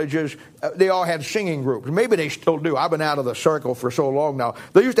colleges, they all had singing groups. Maybe they still do. I've been out of the circle for so long now.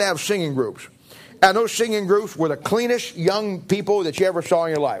 They used to have singing groups. And those singing groups were the cleanest young people that you ever saw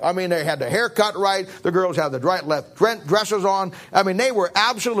in your life. I mean, they had the haircut right. The girls had the right left dresses on. I mean, they were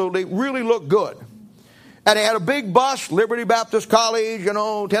absolutely, really looked good. And they had a big bus, Liberty Baptist College,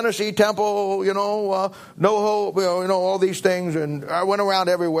 Tennessee Temple, NoHo, all these things. And I went around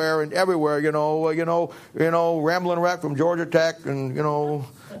everywhere, Ramblin' Wreck from Georgia Tech and,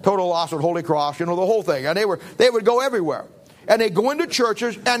 Total Loss at Holy Cross, the whole thing. And they would go everywhere. And they go into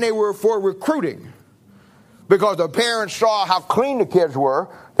churches, and they were for recruiting. Because the parents saw how clean the kids were.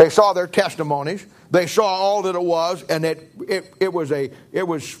 They saw their testimonies. They saw all that it was, and it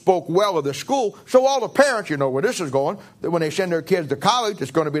was spoke well of the school. So all the parents, where this is going, that when they send their kids to college, it's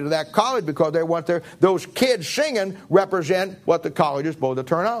going to be to that college because they want those kids singing represent what the college is supposed to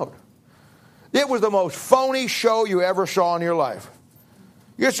turn out. It was the most phony show you ever saw in your life.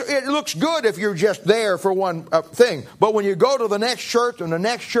 It looks good if you're just there for one thing. But when you go to the next church and the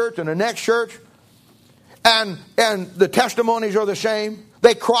next church and the next church, and the testimonies are the same,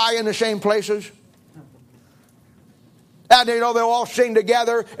 they cry in the same places. And they'll all sing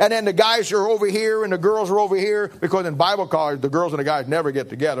together, and then the guys are over here and the girls are over here. Because in Bible college, the girls and the guys never get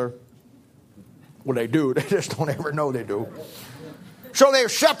together. Well, they do. They just don't ever know they do. So they're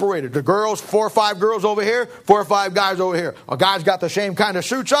separated. The girls, 4 or 5 girls over here, 4 or 5 guys over here. A guy's got the same kind of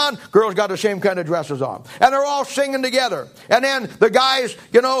suits on, girls got the same kind of dresses on. And they're all singing together. And then the guys,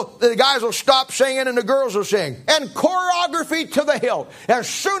 the guys will stop singing and the girls will sing. And choreography to the hilt. As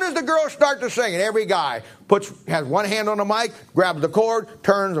soon as the girls start to sing, every guy has one hand on the mic, grabs the cord,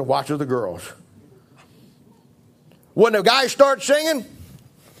 turns and watches the girls. When the guys start singing,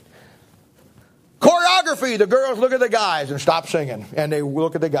 choreography, the girls look at the guys and stop singing. And they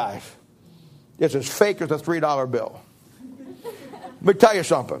look at the guys. It's as fake as a $3 bill. Let me tell you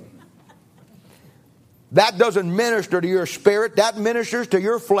something. That doesn't minister to your spirit. That ministers to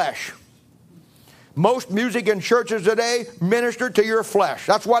your flesh. Most music in churches today minister to your flesh.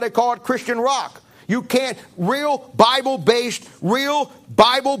 That's why they call it Christian rock. You can't, real Bible-based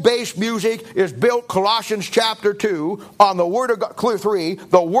music is built, Colossians chapter 2, on the Word of God, 3,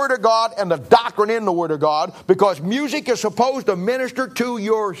 the Word of God and the doctrine in the Word of God, because music is supposed to minister to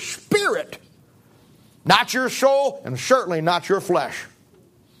your spirit, not your soul, and certainly not your flesh.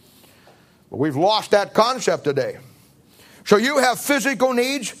 But we've lost that concept today. So you have physical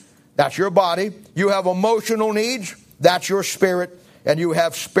needs, that's your body. You have emotional needs, that's your spirit. And you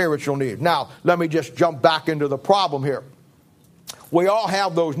have spiritual needs. Now, let me just jump back into the problem here. We all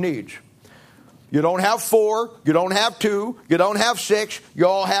have those needs. You don't have 4, you don't have 2, you don't have 6, you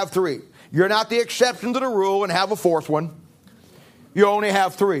all have 3. You're not the exception to the rule and have a 4th one. You only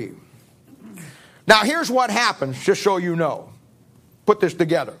have 3. Now, here's what happens, just so you know. Put this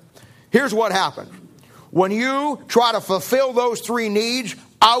together. Here's what happens. When you try to fulfill those 3 needs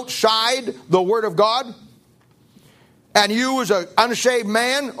outside the Word of God, and you as an unsaved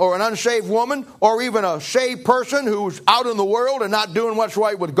man or an unsaved woman or even a saved person who's out in the world and not doing what's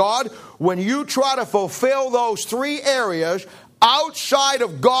right with God, when you try to fulfill those 3 areas outside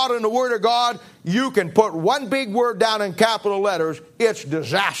of God and the Word of God, you can put one big word down in capital letters, it's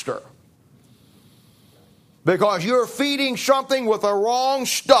disaster. Because you're feeding something with the wrong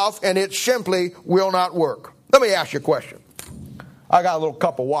stuff and it simply will not work. Let me ask you a question. I got a little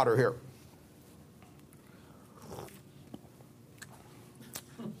cup of water here.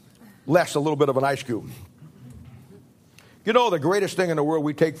 Less a little bit of an ice cube. You know the greatest thing in the world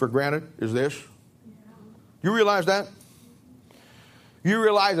we take for granted is this? You realize that? You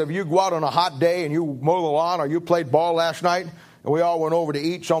realize if you go out on a hot day and you mow the lawn or you played ball last night and we all went over to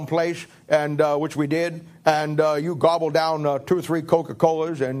eat someplace, and which we did, and you gobble down 2 or 3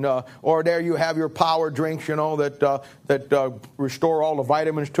 Coca-Colas, and or there you have your power drinks, that restore all the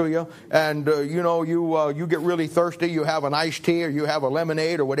vitamins to you, and you get really thirsty, you have an iced tea or you have a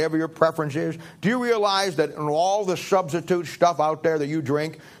lemonade or whatever your preference is. Do you realize that in all the substitute stuff out there that you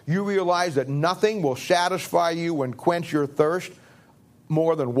drink, you realize that nothing will satisfy you and quench your thirst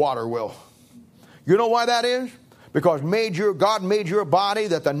more than water will? You know why that is? Because God made your body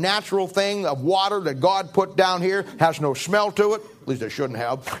that the natural thing of water that God put down here has no smell to it. At least it shouldn't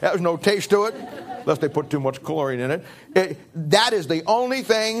have. Has no taste to it, unless they put too much chlorine in it. That is the only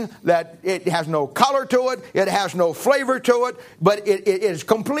thing that it has no color to it. It has no flavor to it. But it is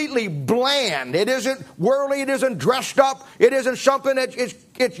completely bland. It isn't whirly. It isn't dressed up. It isn't something that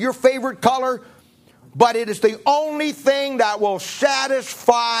it's your favorite color. But it is the only thing that will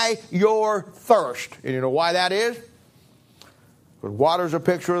satisfy your thirst. And you know why that is? Because water is a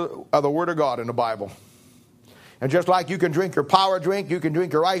picture of the Word of God in the Bible. And just like you can drink your power drink, you can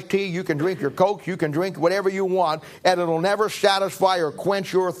drink your iced tea, you can drink your Coke, you can drink whatever you want, and it'll never satisfy or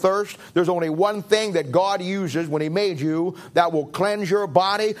quench your thirst. There's only one thing that God uses when He made you that will cleanse your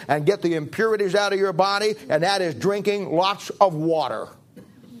body and get the impurities out of your body, and that is drinking lots of water.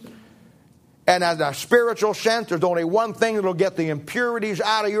 And in a spiritual sense, there's only one thing that will get the impurities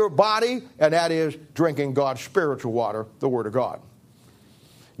out of your body, and that is drinking God's spiritual water, the Word of God.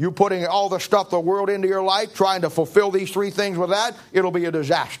 You putting all the stuff of the world into your life, trying to fulfill these 3 things with that, it'll be a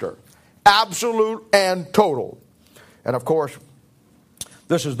disaster. Absolute and total. And of course,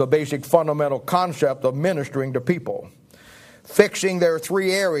 this is the basic fundamental concept of ministering to people. Fixing their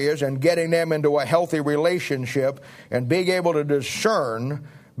 3 areas and getting them into a healthy relationship and being able to discern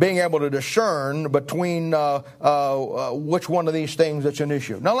between which one of these things that's an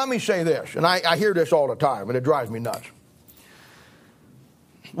issue. Now let me say this, and I hear this all the time, and it drives me nuts.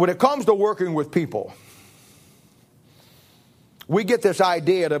 When it comes to working with people, we get this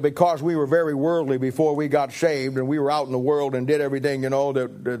idea that because we were very worldly before we got saved and we were out in the world and did everything,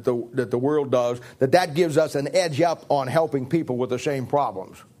 that the world does, that gives us an edge up on helping people with the same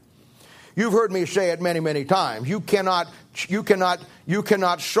problems. You've heard me say it many, many times. You cannot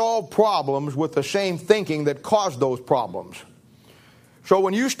solve problems with the same thinking that caused those problems. So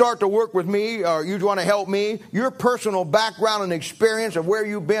when you start to work with me or you want to help me, your personal background and experience of where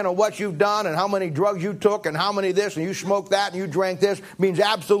you've been and what you've done and how many drugs you took and how many this and you smoked that and you drank this means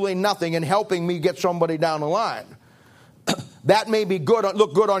absolutely nothing in helping me get somebody down the line. That may be good,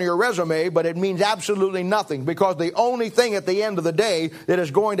 look good on your resume, but it means absolutely nothing, because the only thing at the end of the day that is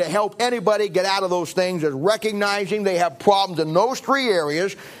going to help anybody get out of those things is recognizing they have problems in those three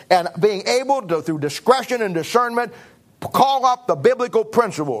areas and being able to, through discretion and discernment, call up the biblical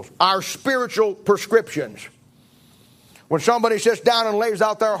principles, our spiritual prescriptions. When somebody sits down and lays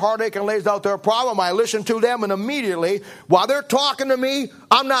out their heartache and lays out their problem, I listen to them, and immediately, while they're talking to me,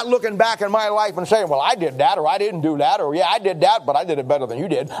 I'm not looking back in my life and saying, well, I did that, or I didn't do that, or yeah, I did that, but I did it better than you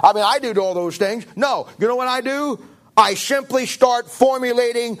did. I mean, I did all those things. No, you know what I do? I simply start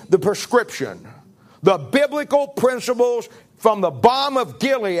formulating the prescription, the biblical principles from the balm of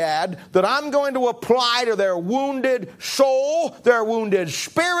Gilead that I'm going to apply to their wounded soul, their wounded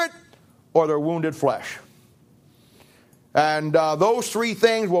spirit, or their wounded flesh. And those three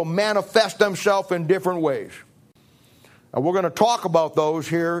things will manifest themselves in different ways. And we're going to talk about those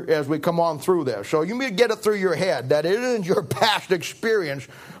here as we come on through this. So you need to get it through your head that it isn't your past experience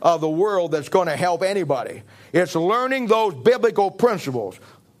of the world that's going to help anybody. It's learning those biblical principles.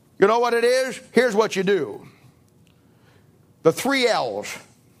 You know what it is? Here's what you do. The 3 L's.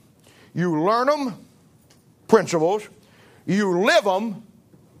 You learn them, principles. You live them,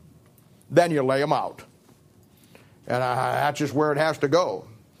 then you lay them out. And that's just where it has to go.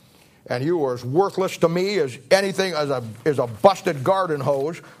 And you are as worthless to me as anything, as a busted garden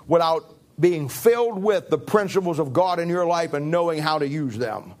hose, without being filled with the principles of God in your life and knowing how to use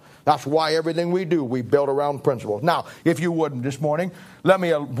them. That's why everything we do, we build around principles. Now, if you wouldn't this morning, let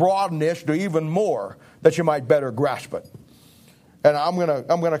me broaden this to even more that you might better grasp it. And I'm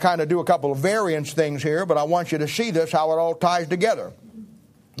gonna kind of do a couple of variance things here, but I want you to see this, how it all ties together.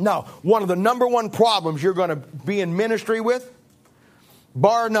 Now, one of the number one problems you're going to be in ministry with,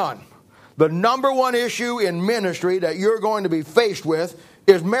 bar none, the number one issue in ministry that you're going to be faced with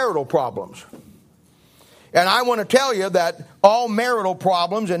is marital problems. And I want to tell you that all marital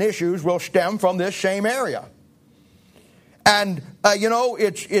problems and issues will stem from this same area. And,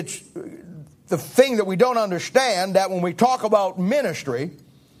 it's the thing that we don't understand, that when we talk about ministry,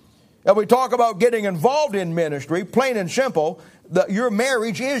 and we talk about getting involved in ministry, plain and simple, your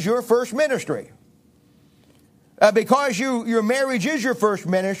marriage is your first ministry. Because your marriage is your first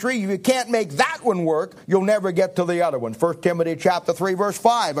ministry, you can't make that one work, you'll never get to the other one. 1 Timothy chapter 3, verse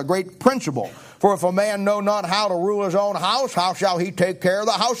 5, a great principle. For if a man know not how to rule his own house, how shall he take care of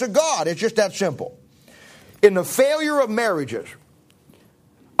the house of God? It's just that simple. In the failure of marriages,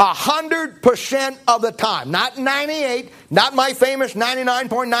 100% of the time, not 98, not my famous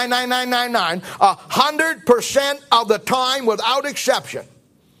 99.99999, 100% of the time, without exception,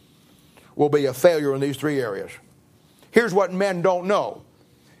 will be a failure in these three areas. Here's what men don't know.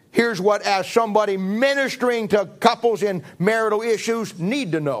 Here's what, as somebody ministering to couples in marital issues,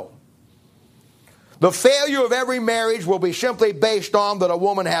 need to know. The failure of every marriage will be simply based on that a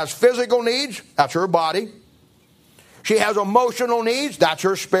woman has physical needs, that's her body. She has emotional needs, that's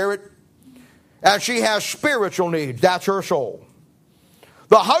her spirit. And she has spiritual needs, that's her soul.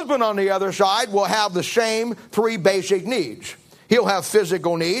 The husband, on the other side, will have the same three basic needs. He'll have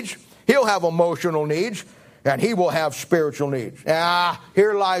physical needs, he'll have emotional needs, and he will have spiritual needs.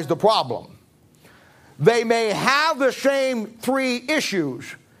 Here lies the problem. They may have the same three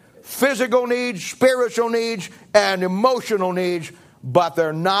issues, physical needs, spiritual needs, and emotional needs, but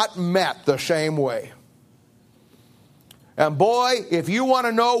they're not met the same way. And boy, if you want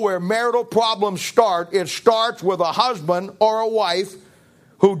to know where marital problems start, it starts with a husband or a wife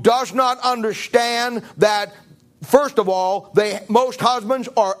who does not understand that, first of all, most husbands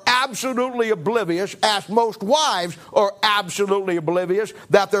are absolutely oblivious, as most wives are absolutely oblivious,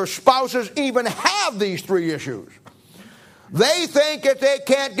 that their spouses even have these three issues. They think that they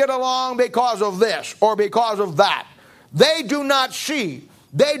can't get along because of this or because of that. They do not see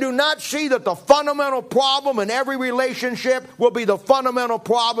that the fundamental problem in every relationship will be the fundamental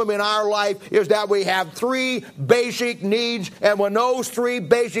problem in our life, is that we have three basic needs, and when those three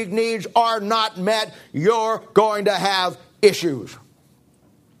basic needs are not met, you're going to have issues.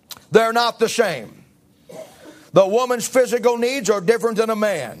 They're not the same. The woman's physical needs are different than a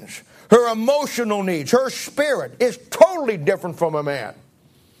man's. Her emotional needs, her spirit is totally different from a man.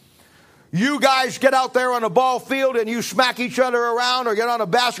 You guys get out there on a ball field and you smack each other around, or get on a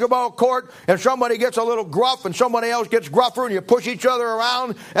basketball court and somebody gets a little gruff and somebody else gets gruffer, and you push each other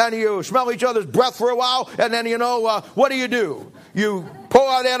around and you smell each other's breath for a while, and then what do? You pull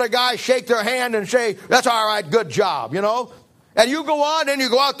out at a guy, shake their hand and say, that's all right, good job, And you go on and you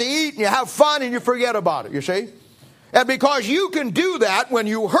go out to eat and you have fun and you forget about it, you see. And because you can do that when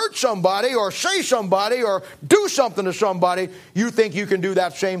you hurt somebody or say somebody or do something to somebody, you think you can do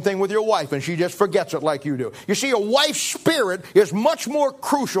that same thing with your wife, and she just forgets it like you do. You see, a wife's spirit is much more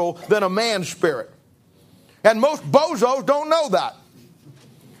crucial than a man's spirit. And most bozos don't know that.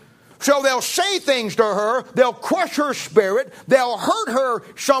 So they'll say things to her, they'll crush her spirit, they'll hurt her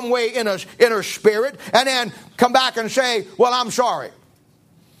some way in her spirit, and then come back and say, well, I'm sorry.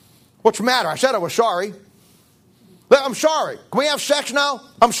 What's the matter? I said I was sorry. I'm sorry. Can we have sex now?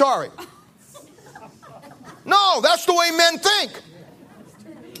 I'm sorry. No, that's the way men think.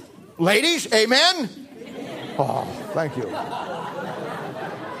 Ladies, amen? Oh, thank you.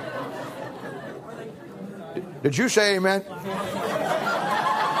 Did you say amen?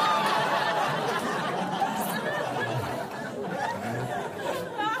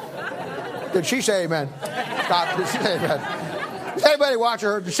 Did she say amen? Stop. Did she say amen? Everybody watch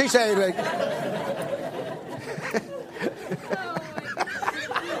her. Did she say amen?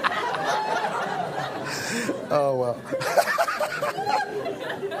 Oh, well.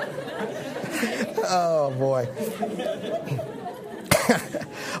 Oh, boy.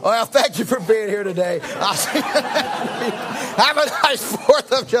 Well, thank you for being here today. I'll see you next week. Have a nice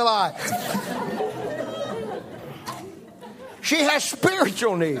 4th of July. She has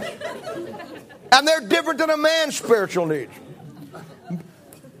spiritual needs. And they're different than a man's spiritual needs.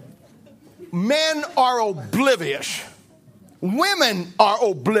 Men are oblivious. Women are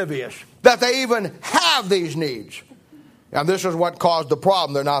oblivious that they even have these needs. And this is what caused the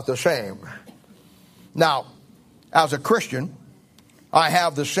problem. They're not the same. Now, as a Christian, I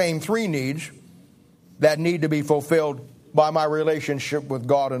have the same 3 needs that need to be fulfilled by my relationship with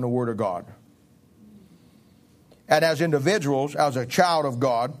God and the Word of God. And as individuals, as a child of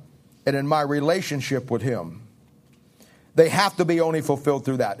God, and in my relationship with Him, they have to be only fulfilled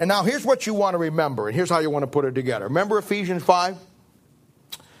through that. And now here's what you want to remember, and here's how you want to put it together. Remember Ephesians 5?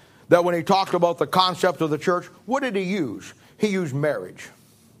 That when he talked about the concept of the church, what did he use? He used marriage.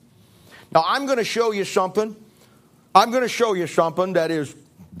 Now I'm going to show you something. I'm going to show you something that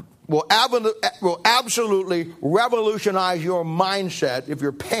will absolutely revolutionize your mindset, if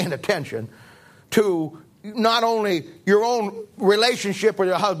you're paying attention, to not only your own relationship with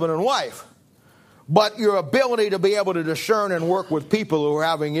your husband and wife, but your ability to be able to discern and work with people who are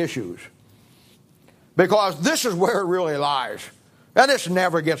having issues. Because this is where it really lies. And this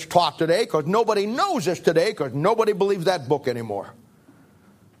never gets taught today because nobody knows this today because nobody believes that book anymore.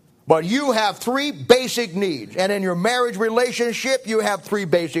 But you have 3 basic needs. And in your marriage relationship, you have 3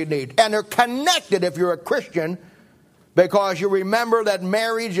 basic needs. And they're connected if you're a Christian, because you remember that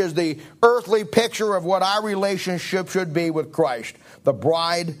marriage is the earthly picture of what our relationship should be with Christ, the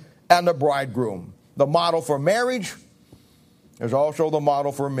bride and the bridegroom. The model for marriage is also the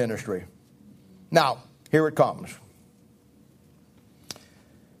model for ministry. Now, here it comes.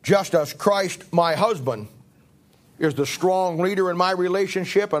 Just as Christ, my husband, is the strong leader in my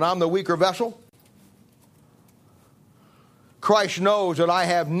relationship and I'm the weaker vessel, Christ knows that I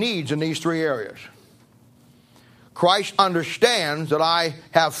have needs in these 3 areas. Christ understands that I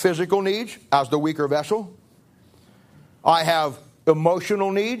have physical needs as the weaker vessel. I have emotional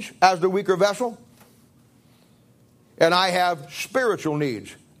needs as the weaker vessel. And I have spiritual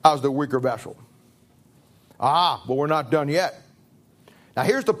needs as the weaker vessel. But we're not done yet. Now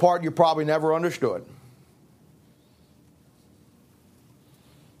here's the part you probably never understood.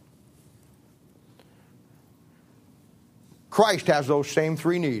 Christ has those same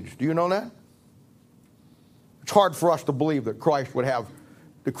 3 needs. Do you know that? It's hard for us to believe that Christ would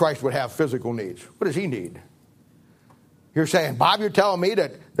have physical needs. What does he need? You're saying, Bob, you're telling me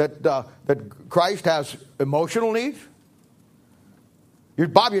that Christ has emotional needs?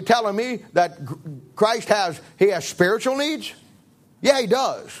 Bob, you're telling me that Christ has spiritual needs? Yeah, he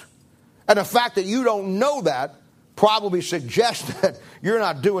does. And the fact that you don't know that probably suggests that you're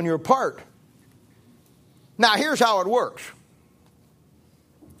not doing your part. Now, here's how it works.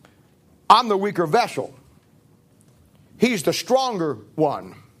 I'm the weaker vessel. He's the stronger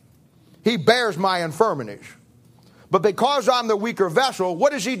one. He bears my infirmities. But because I'm the weaker vessel,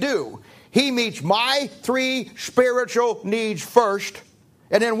 what does he do? He meets my 3 spiritual needs first.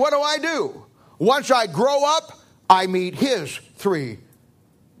 And then what do? Once I grow up, I meet his 3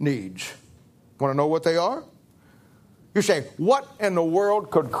 needs. Want to know what they are? You say, what in the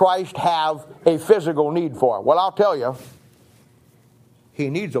world could Christ have a physical need for? Well, I'll tell you. He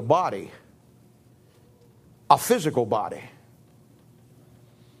needs a body. A physical body.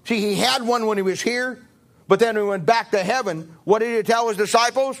 See, he had one when he was here, but then when he went back to heaven, what did he tell his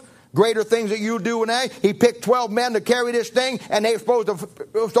disciples? Greater things that you do and I. He picked 12 men to carry this thing, and they're supposed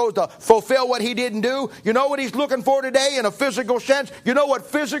to fulfill what he didn't do. You know what he's looking for today in a physical sense? You know what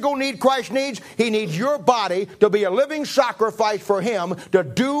physical need Christ needs? He needs your body to be a living sacrifice for him, to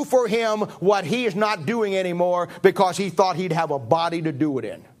do for him what he is not doing anymore because he thought he'd have a body to do it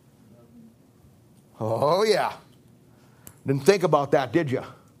in. Oh, yeah. Didn't think about that, did you?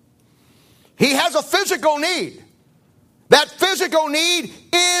 He has a physical need. That physical need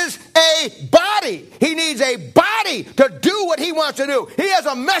is a body. He needs a body to do what he wants to do. He has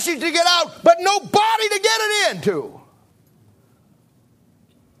a message to get out, but no body to get it into.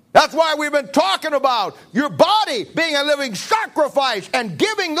 That's why we've been talking about your body being a living sacrifice and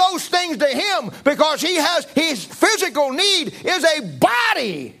giving those things to him, because his physical need is a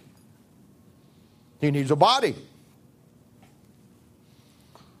body. He needs a body.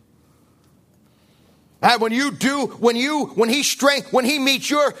 And when he meets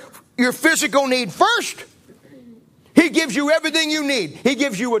your physical need first, he gives you everything you need. He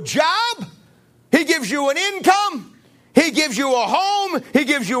gives you a job. He gives you an income. He gives you a home. He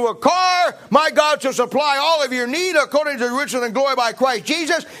gives you a car. My God shall supply all of your need according to the riches and glory by Christ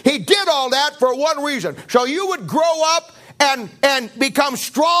Jesus. He did all that for one reason. So you would grow up and become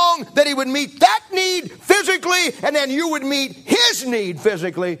strong, that he would meet that need physically, and then you would meet his need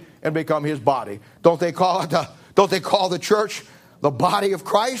physically and become his body. Don't they call the church the body of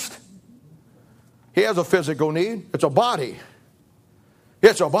Christ? He has a physical need. It's a body.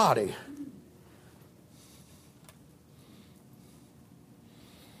 It's a body.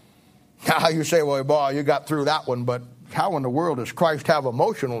 Now you say, well, boy, you got through that one, but how in the world does Christ have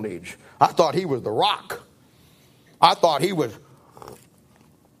emotional needs? I thought he was the rock. I thought he was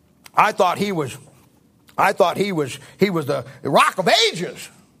the rock of ages.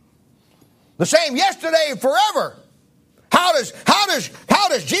 The same yesterday and forever. How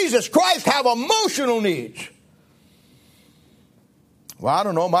does Jesus Christ have emotional needs? Well, I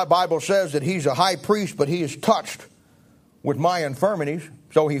don't know. My Bible says that he's a high priest, but he is touched with my infirmities,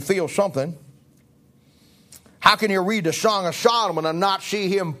 so he feels something. How can you read the Song of Solomon and not see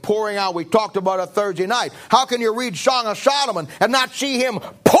him pouring out? We talked about it Thursday night. How can you read Song of Solomon and not see him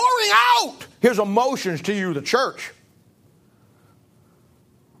pouring out his emotions to you, the church?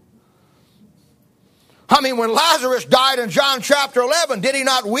 I mean, when Lazarus died in John chapter 11, did he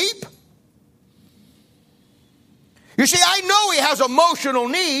not weep? You see, I know he has emotional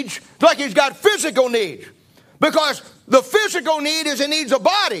needs like he's got physical needs. Because the physical need is he needs a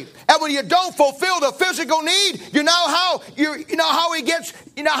body. And when you don't fulfill the physical need, you know how you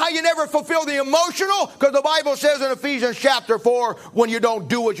never fulfill the emotional? Because the Bible says in Ephesians chapter 4, when you don't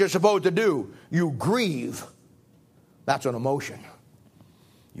do what you're supposed to do, you grieve. That's an emotion.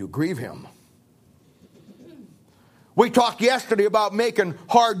 You grieve him. We talked yesterday about making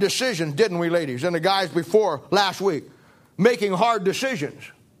hard decisions, didn't we, ladies? And the guys before last week. Making hard decisions.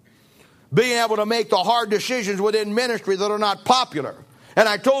 Being able to make the hard decisions within ministry that are not popular. And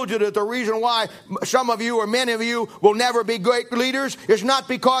I told you that the reason why some of you or many of you will never be great leaders is not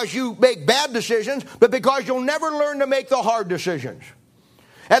because you make bad decisions, but because you'll never learn to make the hard decisions.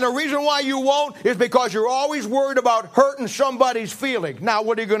 And the reason why you won't is because you're always worried about hurting somebody's feelings. Now,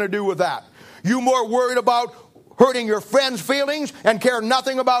 what are you going to do with that? You more worried about hurting your friend's feelings and care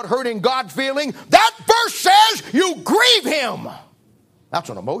nothing about hurting God's feelings? That verse says you grieve him. That's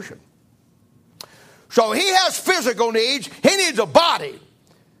an emotion. So he has physical needs. He needs a body.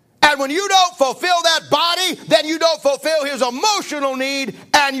 And when you don't fulfill that body, then you don't fulfill his emotional need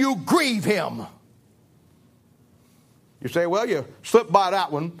and you grieve him. You say, well, you slipped by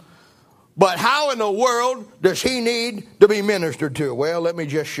that one. But how in the world does he need to be ministered to? Well, let me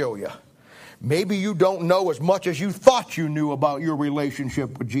just show you. Maybe you don't know as much as you thought you knew about your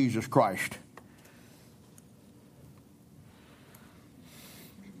relationship with Jesus Christ.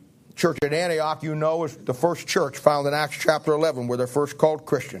 Church at Antioch, you know, is the first church found in Acts chapter 11 where they're first called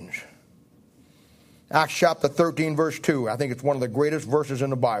Christians. Acts chapter 13 verse 2. I think it's one of the greatest verses in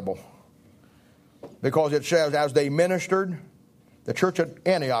the Bible. Because it says, as they ministered, the church at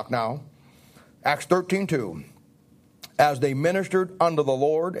Antioch now, Acts 13:2. As they ministered unto the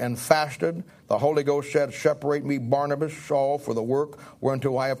Lord and fasted, the Holy Ghost said, separate me, Barnabas, Saul, for the work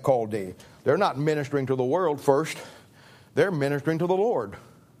whereunto I have called thee. They're not ministering to the world first. They're ministering to the Lord.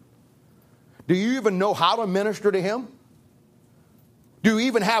 Do you even know how to minister to him? Do you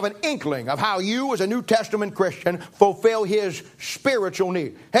even have an inkling of how you, as a New Testament Christian, fulfill his spiritual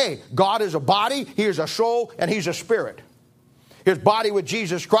need? Hey, God is a body, he is a soul, and he's a spirit. His body with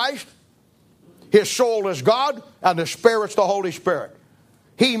Jesus Christ, his soul is God, and the spirit's the Holy Spirit.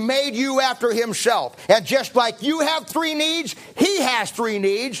 He made you after himself. And just like you have three needs, he has three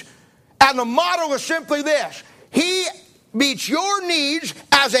needs. And the model is simply this. He meets your needs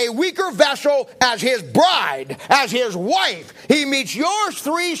as a weaker vessel, as his bride, as his wife. He meets your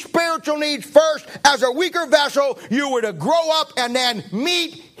 3 spiritual needs first as a weaker vessel. You were to grow up and then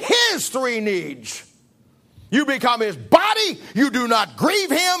meet his 3 needs. You become his body, you do not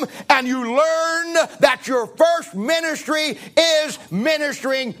grieve him, and you learn that your first ministry is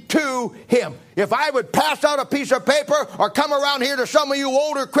ministering to him. If I would pass out a piece of paper or come around here to some of you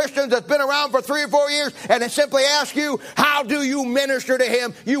older Christians that's been around for 3 or 4 years and simply ask you, how do you minister to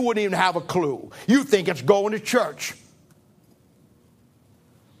him? You wouldn't even have a clue. You think it's going to church.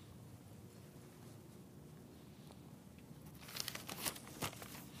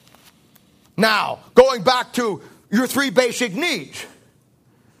 Now, going back to your 3 basic needs.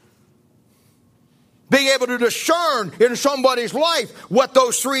 Being able to discern in somebody's life what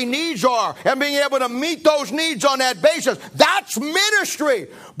those 3 needs are and being able to meet those needs on that basis. That's ministry.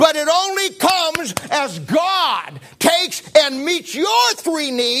 But it only comes as God takes and meets your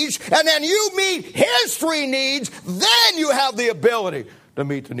 3 needs, and then you meet his 3 needs. Then you have the ability to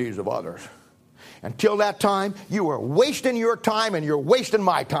meet the needs of others. Until that time, you are wasting your time and you're wasting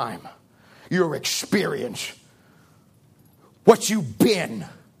my time. Your experience, what you've been.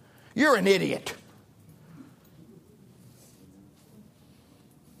 You're an idiot.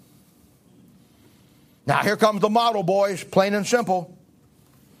 Now here comes the model, boys, plain and simple.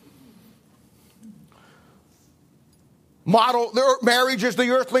 Model, marriage is the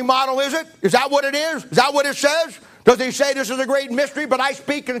earthly model, is it? Is that what it is? Is that what it says? Does he say this is a great mystery, but I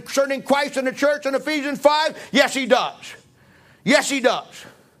speak concerning Christ and the church in Ephesians 5? Yes, he does. Yes, he does.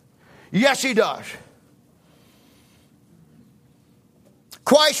 Yes, he does.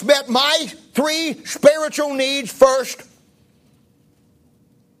 Christ met my 3 spiritual needs first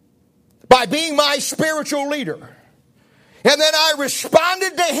by being my spiritual leader. And then I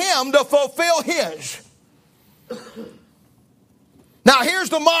responded to him to fulfill his. Now here's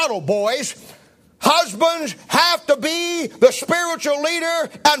the model, boys. Husbands have to be the spiritual leader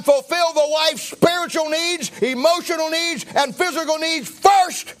and fulfill the wife's spiritual needs, emotional needs, and physical needs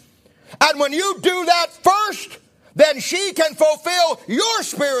first. And when you do that first, then she can fulfill your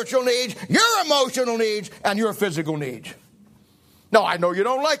spiritual needs, your emotional needs, and your physical needs. No, I know you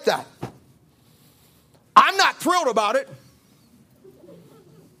don't like that. I'm not thrilled about it.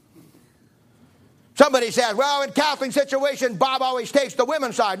 Somebody says, well, in counseling situations, Bob always takes the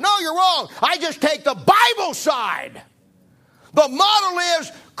women's side. No, you're wrong. I just take the Bible side. The model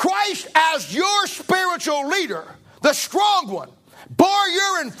is Christ as your spiritual leader, the strong one, bore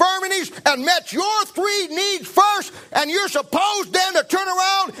your infirmities and met your 3 needs first, and you're supposed then to turn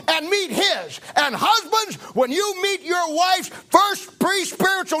around and meet his. And husbands, when you meet your wife's first 3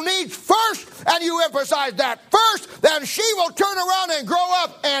 spiritual needs first, and you emphasize that first, then she will turn around and grow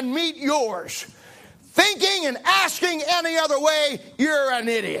up and meet yours. Thinking and asking any other way, you're an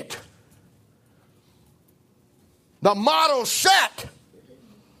idiot. The model's set.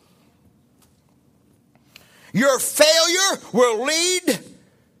 Your failure will lead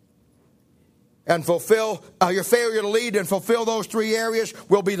and fulfill, your failure to lead and fulfill those 3 areas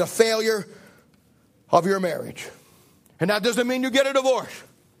will be the failure of your marriage. And that doesn't mean you get a divorce.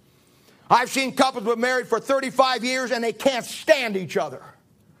 I've seen couples who have been married for 35 years and they can't stand each other.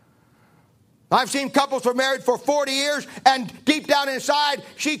 I've seen couples who are married for 40 years and deep down inside,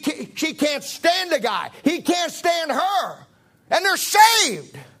 she can't stand the guy. He can't stand her. And they're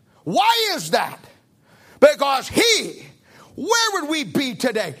saved. Why is that? Because where would we be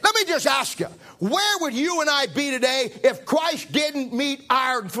today? Let me just ask you, where would you and I be today if Christ didn't meet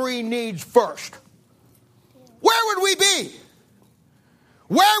our 3 needs first? Where would we be?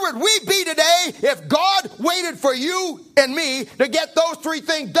 Where would we be today if God waited for you and me to get those 3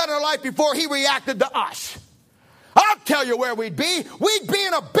 things done in our life before he reacted to us? I'll tell you where we'd be. We'd be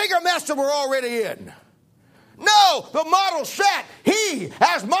in a bigger mess than we're already in. No, the model's set. He,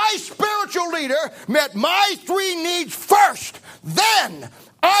 as my spiritual leader, met my 3 needs first. Then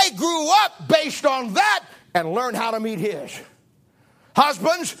I grew up based on that and learned how to meet his.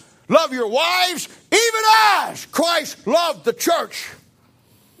 Husbands, love your wives, even as Christ loved the church.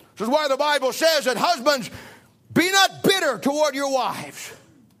 This is why the Bible says that husbands, be not bitter toward your wives.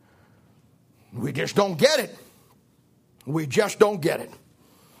 We just don't get it. We just don't get it.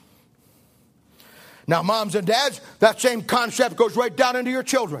 Now, moms and dads, that same concept goes right down into your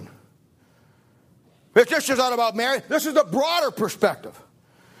children. This is not about marriage. This is a broader perspective.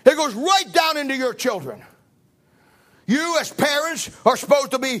 It goes right down into your children. You, as parents, are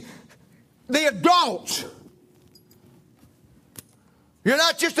supposed to be the adults. You're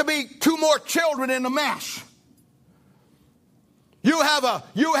not just to be 2 more children in the mess. You have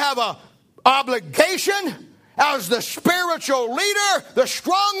obligation as the spiritual leader, the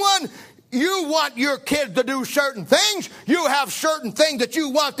strong one. You want your kids to do certain things. You have certain things that you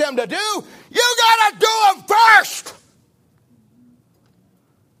want them to do. You got to do them first.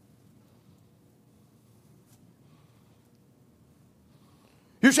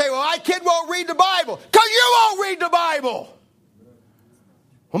 You say, well, my kid won't read the Bible. Because you won't read the Bible.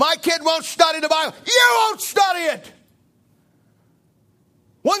 Well, my kid won't study the Bible. You won't study it.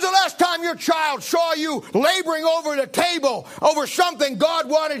 When's the last time your child saw you laboring over the table over something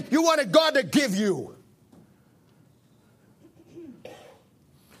you wanted God to give you?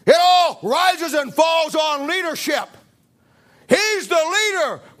 It all rises and falls on leadership. He's the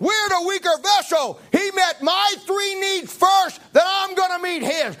leader. We're the weaker vessel. He met my 3 needs first, then I'm going to meet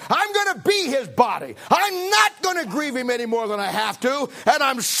his. I'm going to be his body. I'm not going to grieve him any more than I have to, and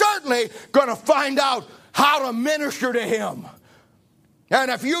I'm certainly going to find out how to minister to him.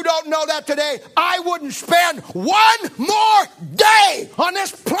 And if you don't know that today, I wouldn't spend one more day on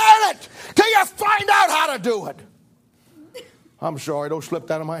this planet till you find out how to do it. I'm sorry, don't slip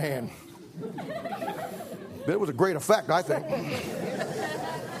that in my hand. It was a great effect, I think. Did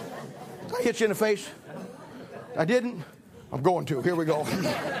I hit you in the face? I didn't? I'm going to. Here we go.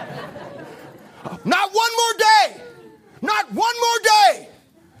 Not one more day. Not one more day.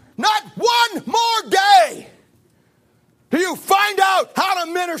 Not one more day. Do you find out how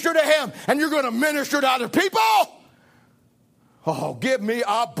to minister to him and you're going to minister to other people? Oh, give me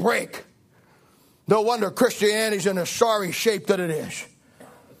a break. No wonder Christianity's in the sorry shape that it is.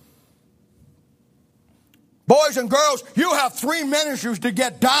 Boys and girls, you have 3 ministries to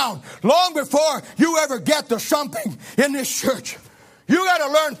get down long before you ever get to something in this church. You got to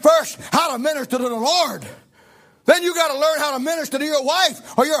learn first how to minister to the Lord. Then you got to learn how to minister to your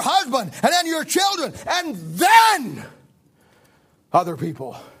wife or your husband and then your children and then other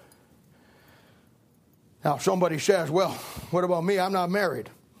people. Now somebody says, well, what about me? I'm not married.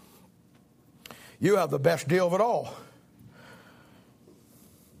 You have the best deal of it all.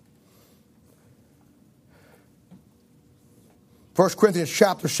 1 Corinthians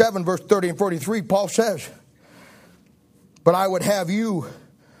chapter 7, verse 30 and 43, Paul says, but I would have you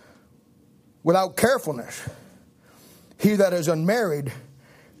without carefulness. He that is unmarried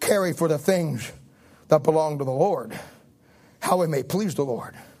carry for the things that belong to the Lord, how he may please the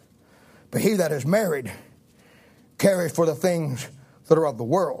Lord. But he that is married carry for the things that are of the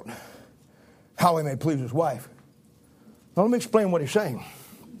world, how he may please his wife. Now let me explain what he's saying.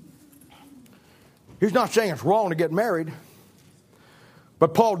 He's not saying it's wrong to get married.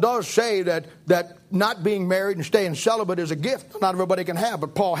 But Paul does say that not being married and staying celibate is a gift not everybody can have,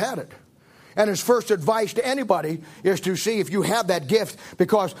 but Paul had it. And his first advice to anybody is to see if you have that gift,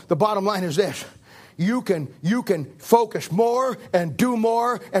 because the bottom line is this. You can focus more and do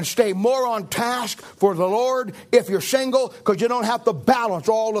more and stay more on task for the Lord if you're single, because you don't have to balance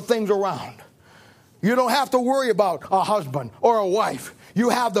all the things around. You don't have to worry about a husband or a wife. You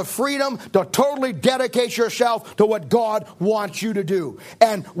have the freedom to totally dedicate yourself to what God wants you to do.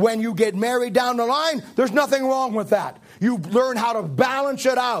 And when you get married down the line, there's nothing wrong with that. You learn how to balance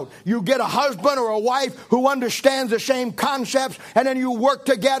it out. You get a husband or a wife who understands the same concepts, and then you work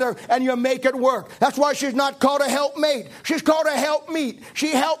together and you make it work. That's why she's not called a helpmate. She's called a helpmeet.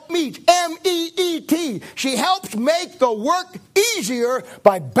 She helpmeets, M-E-E-T. She helps make the work easier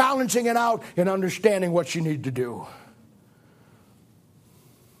by balancing it out and understanding what she needs to do.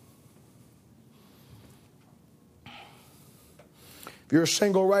 If you're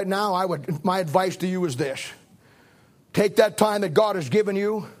single right now, my advice to you is this. Take that time that God has given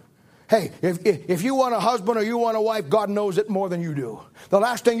you. Hey, if you want a husband or you want a wife, God knows it more than you do. The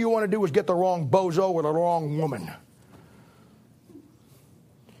last thing you want to do is get the wrong bozo or the wrong woman.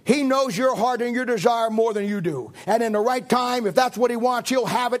 He knows your heart and your desire more than you do. And in the right time, if that's what he wants, he'll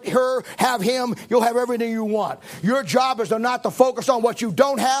have it, have him. You'll have everything you want. Your job is not to focus on what you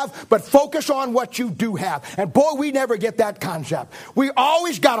don't have, but focus on what you do have. And boy, we never get that concept. We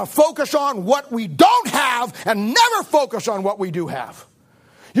always got to focus on what we don't have and never focus on what we do have.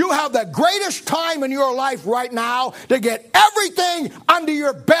 You have the greatest time in your life right now to get everything under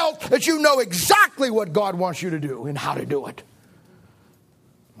your belt that you know exactly what God wants you to do and how to do it.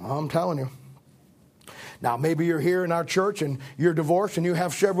 I'm telling you. Now, maybe you're here in our church and you're divorced and you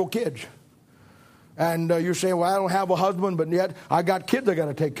have several kids. And you're saying, well, I don't have a husband, but yet I got kids I got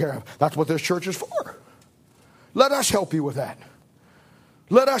to take care of. That's what this church is for. Let us help you with that.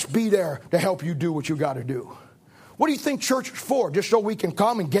 Let us be there to help you do what you got to do. What do you think church is for? Just so we can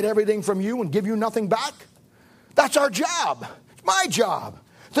come and get everything from you and give you nothing back? That's our job. It's my job.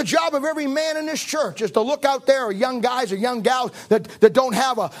 The job of every man in this church is to look out there, or young guys or young gals that don't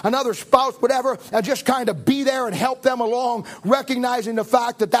have another spouse, whatever, and just kind of be there and help them along, recognizing the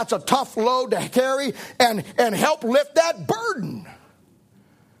fact that that's a tough load to carry, and help lift that burden.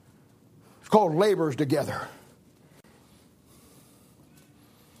 It's called Laborers Together.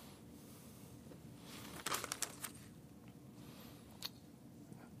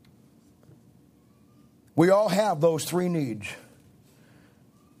 We all have those three needs.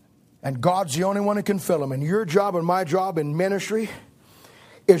 And God's the only one who can fill them. And your job and my job in ministry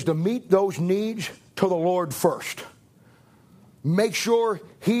is to meet those needs to the Lord first. Make sure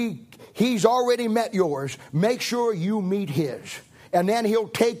He's already met yours. Make sure you meet His. And then He'll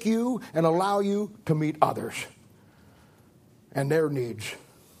take you and allow you to meet others and their needs.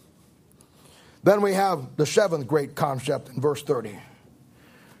 Then we have the seventh great concept in verse 30.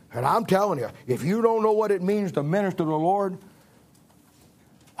 And I'm telling you, if you don't know what it means to minister to the Lord,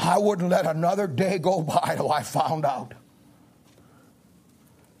 I wouldn't let another day go by till I found out.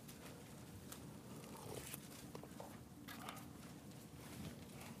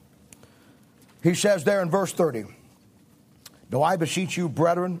 He says there in verse 30, "Do I beseech you,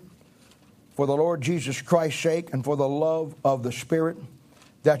 brethren, for the Lord Jesus Christ's sake and for the love of the Spirit,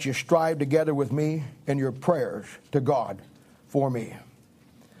 that you strive together with me in your prayers to God for me."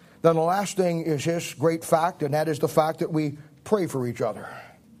 Then the last thing is this great fact, and that is the fact that we pray for each other.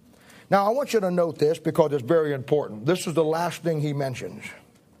 Now, I want you to note this because it's very important. This is the last thing he mentions.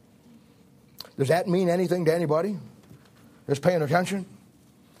 Does that mean anything to anybody that's paying attention?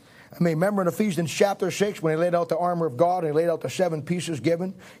 I mean, remember in Ephesians chapter 6 when he laid out the armor of God and he laid out the 7 pieces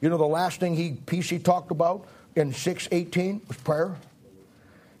given? You know, the last piece he talked about in 6:18 was prayer.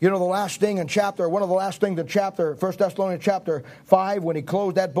 You know, one of the last things in 1 Thessalonians chapter 5, when he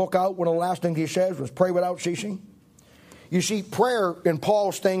closed that book out, one of the last things he says was pray without ceasing. You see, prayer in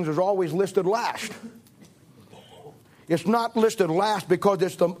Paul's things is always listed last. It's not listed last because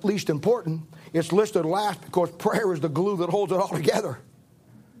it's the least important. It's listed last because prayer is the glue that holds it all together.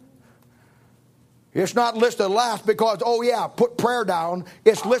 It's not listed last because, oh yeah, put prayer down.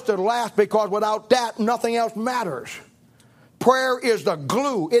 It's listed last because without that, nothing else matters. Prayer is the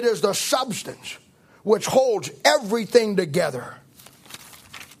glue. It is the substance which holds everything together.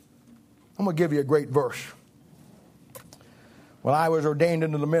 I'm going to give you a great verse. When I was ordained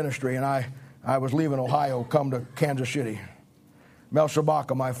into the ministry and I was leaving Ohio, come to Kansas City, Mel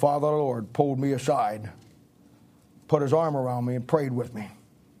Shabaka, my father, the Lord, pulled me aside, put his arm around me and prayed with me.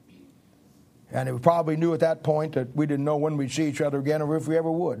 And he probably knew at that point that we didn't know when we'd see each other again or if we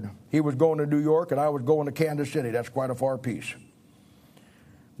ever would. He was going to New York and I was going to Kansas City. That's quite a far piece.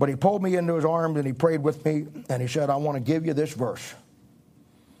 But he pulled me into his arms and he prayed with me and he said, I want to give you this verse.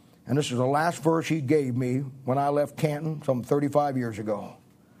 And this is the last verse he gave me when I left Canton some 35 years ago.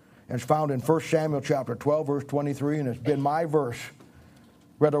 And it's found in 1 Samuel chapter 12, verse 23, and it's been my verse.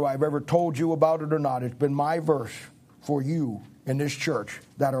 Whether I've ever told you about it or not, it's been my verse for you in this church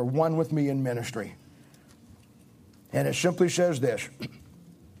that are one with me in ministry. And it simply says this: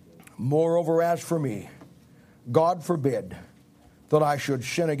 moreover, as for me, God forbid that I should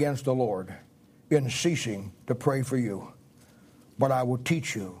sin against the Lord in ceasing to pray for you, but I will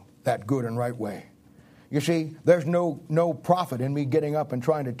teach you that good and right way. You see, there's no profit in me getting up and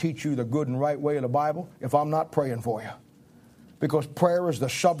trying to teach you the good and right way of the Bible if I'm not praying for you. Because prayer is the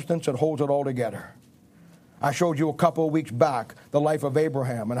substance that holds it all together. I showed you a couple of weeks back the life of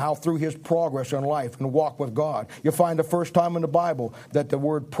Abraham and how through his progress in life and walk with God, you find the first time in the Bible that the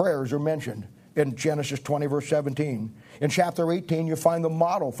word prayers are mentioned in Genesis 20, verse 17. In chapter 18, you find the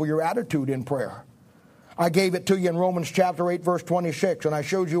model for your attitude in prayer. I gave it to you in Romans chapter 8, verse 26, and I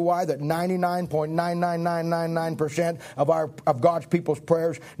showed you why that 99.99999% of God's people's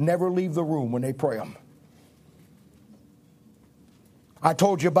prayers never leave the room when they pray them. I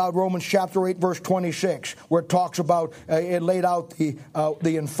told you about Romans chapter 8, verse 26, where it talks about, it laid out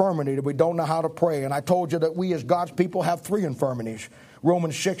the infirmity that we don't know how to pray. And I told you that we as God's people have 3 infirmities.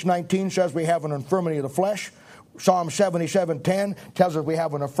 Romans 6:19 says we have an infirmity of the flesh. Psalm 77:10 tells us we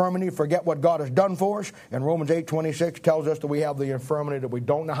have an infirmity, forget what God has done for us. And Romans 8:26 tells us that we have the infirmity that we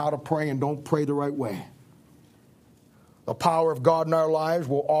don't know how to pray and don't pray the right way. The power of God in our lives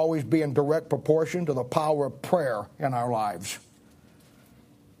will always be in direct proportion to the power of prayer in our lives.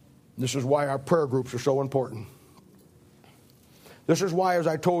 This is why our prayer groups are so important. This is why, as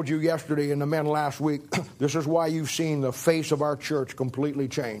I told you yesterday and the men last week, this is why you've seen the face of our church completely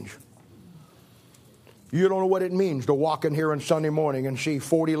change. You don't know what it means to walk in here on Sunday morning and see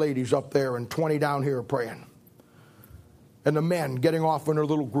 40 ladies up there and 20 down here praying. And the men getting off in their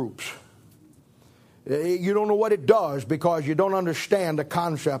little groups. You don't know what it does because you don't understand the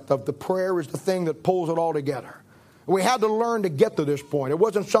concept of the prayer is the thing that pulls it all together. We had to learn to get to this point. It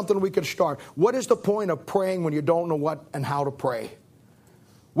wasn't something we could start. What is the point of praying when you don't know what and how to pray?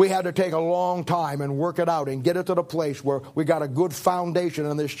 We had to take a long time and work it out and get it to the place where we got a good foundation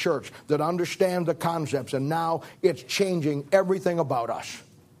in this church that understands the concepts, and now it's changing everything about us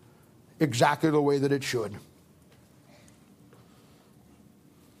exactly the way that it should.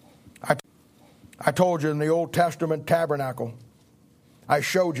 I told you in the Old Testament tabernacle, I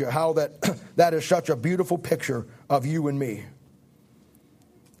showed you how that is such a beautiful picture of you and me.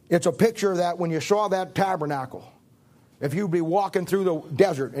 It's a picture that when you saw that tabernacle, if you'd be walking through the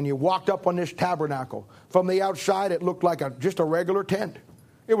desert and you walked up on this tabernacle, from the outside it looked like just a regular tent.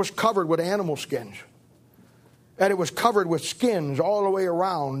 It was covered with animal skins. And it was covered with skins all the way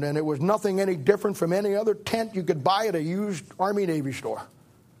around, and it was nothing any different from any other tent you could buy at a used Army Navy store.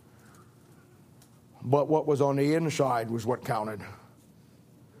 But what was on the inside was what counted.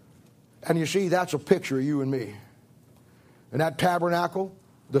 And you see, that's a picture of you and me. In that tabernacle,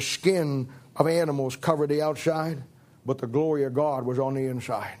 the skin of animals covered the outside, but the glory of God was on the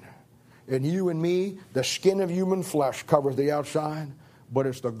inside. In you and me, the skin of human flesh covers the outside, but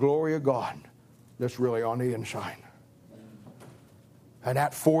it's the glory of God that's really on the inside. And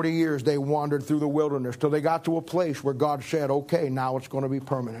that 40 years they wandered through the wilderness till they got to a place where God said, okay, now it's going to be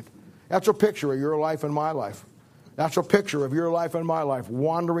permanent. That's a picture of your life and my life. That's a picture of your life and my life,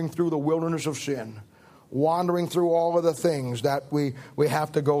 wandering through the wilderness of sin, wandering through all of the things that we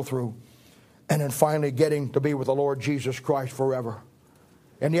have to go through, and then finally getting to be with the Lord Jesus Christ forever.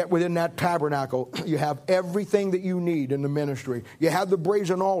 And yet within that tabernacle, you have everything that you need in the ministry. You have the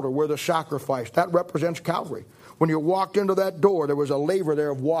brazen altar where the sacrifice, that represents Calvary. When you walked into that door, there was a laver there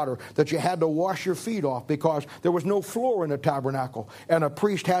of water that you had to wash your feet off because there was no floor in the tabernacle, and a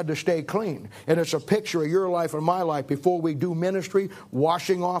priest had to stay clean. And it's a picture of your life and my life before we do ministry,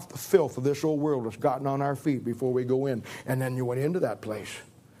 washing off the filth of this old world that's gotten on our feet before we go in. And then you went into that place.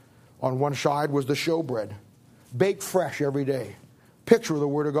 On one side was the showbread, baked fresh every day. Picture of the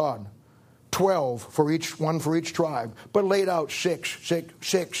Word of God. 12 for each one for each tribe, but laid out six,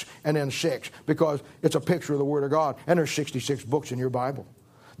 and then 6 because it's a picture of the Word of God. And there's 66 books in your Bible.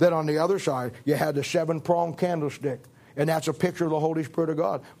 Then on the other side, you had the 7-pronged candlestick, and that's a picture of the Holy Spirit of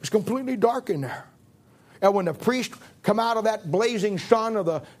God. It was completely dark in there. And when the priest come out of that blazing sun of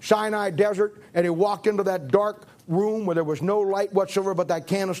the Sinai desert and he walked into that dark room where there was no light whatsoever but that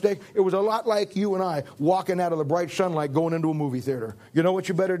candlestick, it was a lot like you and I walking out of the bright sunlight going into a movie theater. You know what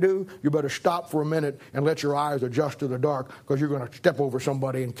you better do? You better stop for a minute and let your eyes adjust to the dark, because you're going to step over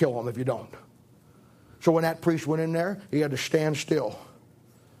somebody and kill them if you don't. So when that priest went in there, he had to stand still.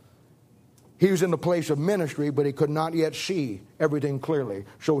 He was in the place of ministry, but he could not yet see everything clearly.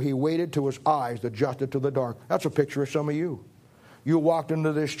 So he waited till his eyes adjusted to the dark. That's a picture of some of you. You walked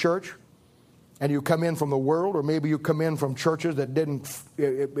into this church, and you come in from the world, or maybe you come in from churches that didn't,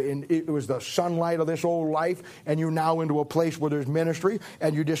 it was the sunlight of this old life, and you're now into a place where there's ministry,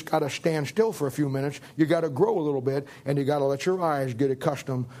 and you just got to stand still for a few minutes. You got to grow a little bit, and you got to let your eyes get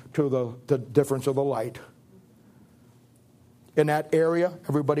accustomed to the difference of the light. In that area,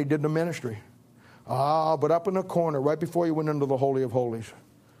 everybody did the ministry. But up in the corner, right before you went into the Holy of Holies,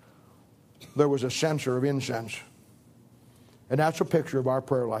 there was a censer of incense. And that's a picture of our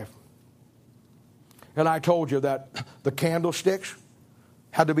prayer life. And I told you that the candlesticks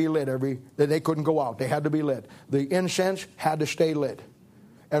had to be lit they couldn't go out. They had to be lit. The incense had to stay lit.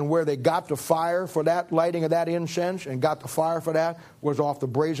 And where they got the fire for that, lighting of that incense, and got the fire for that, was off the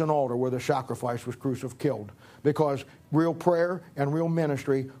brazen altar where the sacrifice was killed. Because real prayer and real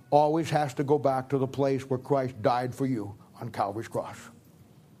ministry always has to go back to the place where Christ died for you on Calvary's cross.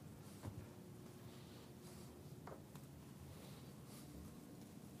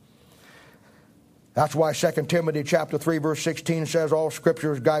 That's why 2 Timothy chapter 3, verse 16 says, all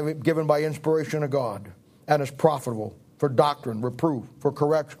Scripture is given by inspiration of God and is profitable for doctrine, reproof, for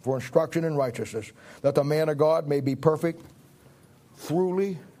correction, for instruction in righteousness, that the man of God may be perfect,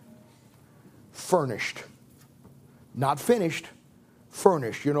 thoroughly furnished. Not finished,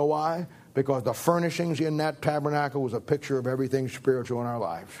 furnished. You know why? Because the furnishings in that tabernacle was a picture of everything spiritual in our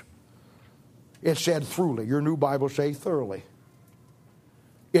lives. It said thoroughly. Your new Bible say thoroughly.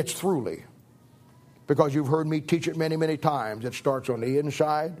 It's thoroughly. Because you've heard me teach it many, many times. It starts on the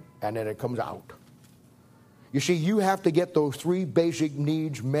inside and then it comes out. You see, you have to get those 3 basic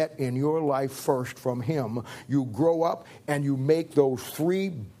needs met in your life first from Him. You grow up and you make those 3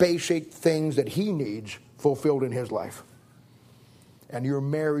 basic things that He needs fulfilled in His life. And your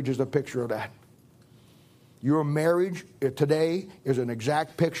marriage is a picture of that. Your marriage today is an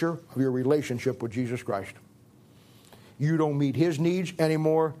exact picture of your relationship with Jesus Christ. You don't meet his needs any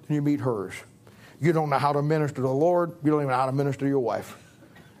more than you meet hers. You don't know how to minister to the Lord. You don't even know how to minister to your wife.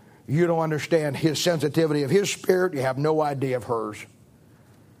 You don't understand his sensitivity of his spirit. You have no idea of hers.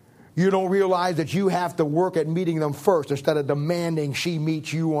 You don't realize that you have to work at meeting them first instead of demanding she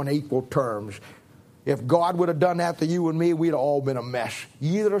meets you on equal terms. If God would have done that to you and me, we'd have all been a mess.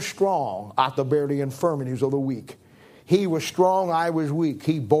 Ye that are strong ought to bear the infirmities of the weak. He was strong, I was weak.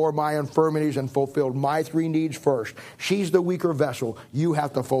 He bore my infirmities and fulfilled my 3 needs first. She's the weaker vessel. You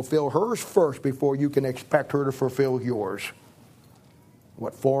have to fulfill hers first before you can expect her to fulfill yours.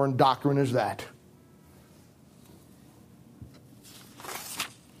 What foreign doctrine is that?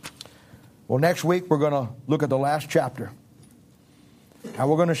 Well, next week we're going to look at the last chapter. And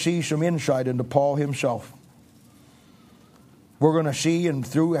we're going to see some insight into Paul himself. We're going to see, and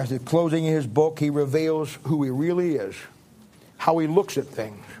through, as the closing of his book, he reveals who he really is, how he looks at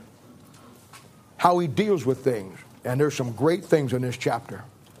things, how he deals with things. And there's some great things in this chapter.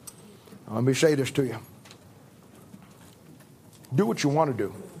 Let me say this to you. Do what you want to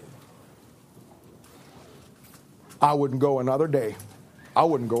do. I wouldn't go another day. I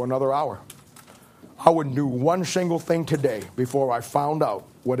wouldn't go another hour. I wouldn't do one single thing today before I found out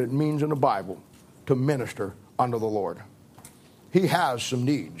what it means in the Bible to minister unto the Lord. He has some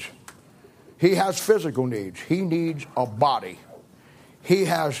needs. He has physical needs. He needs a body. He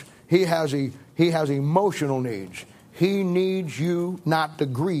has emotional needs. He needs you not to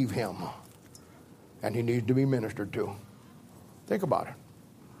grieve him. And he needs to be ministered to. Think about it.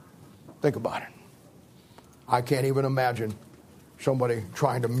 Think about it. I can't even imagine somebody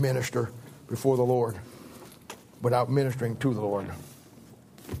trying to minister before the Lord without ministering to the Lord.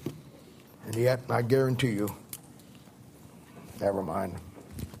 And yet, I guarantee you, never mind.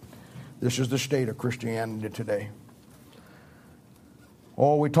 This is the state of Christianity today.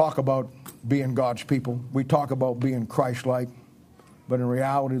 Oh, we talk about being God's people. We talk about being Christ-like. But in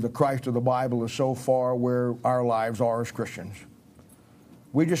reality, the Christ of the Bible is so far where our lives are as Christians.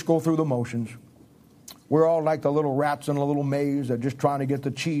 We just go through the motions. We're all like the little rats in a little maze that are just trying to get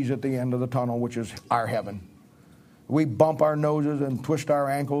the cheese at the end of the tunnel, which is our heaven. We bump our noses and twist our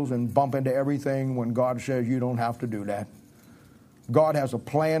ankles and bump into everything when God says you don't have to do that. God has a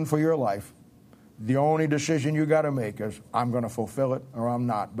plan for your life. The only decision you got to make is, I'm going to fulfill it or I'm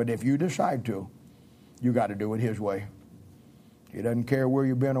not. But if you decide to, you got to do it his way. He doesn't care where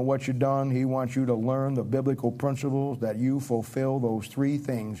you've been or what you've done. He wants you to learn the biblical principles that you fulfill those 3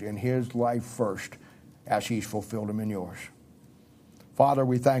 things in his life first, as he's fulfilled them in yours. Father,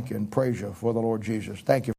 we thank you and praise you for the Lord Jesus. Thank you.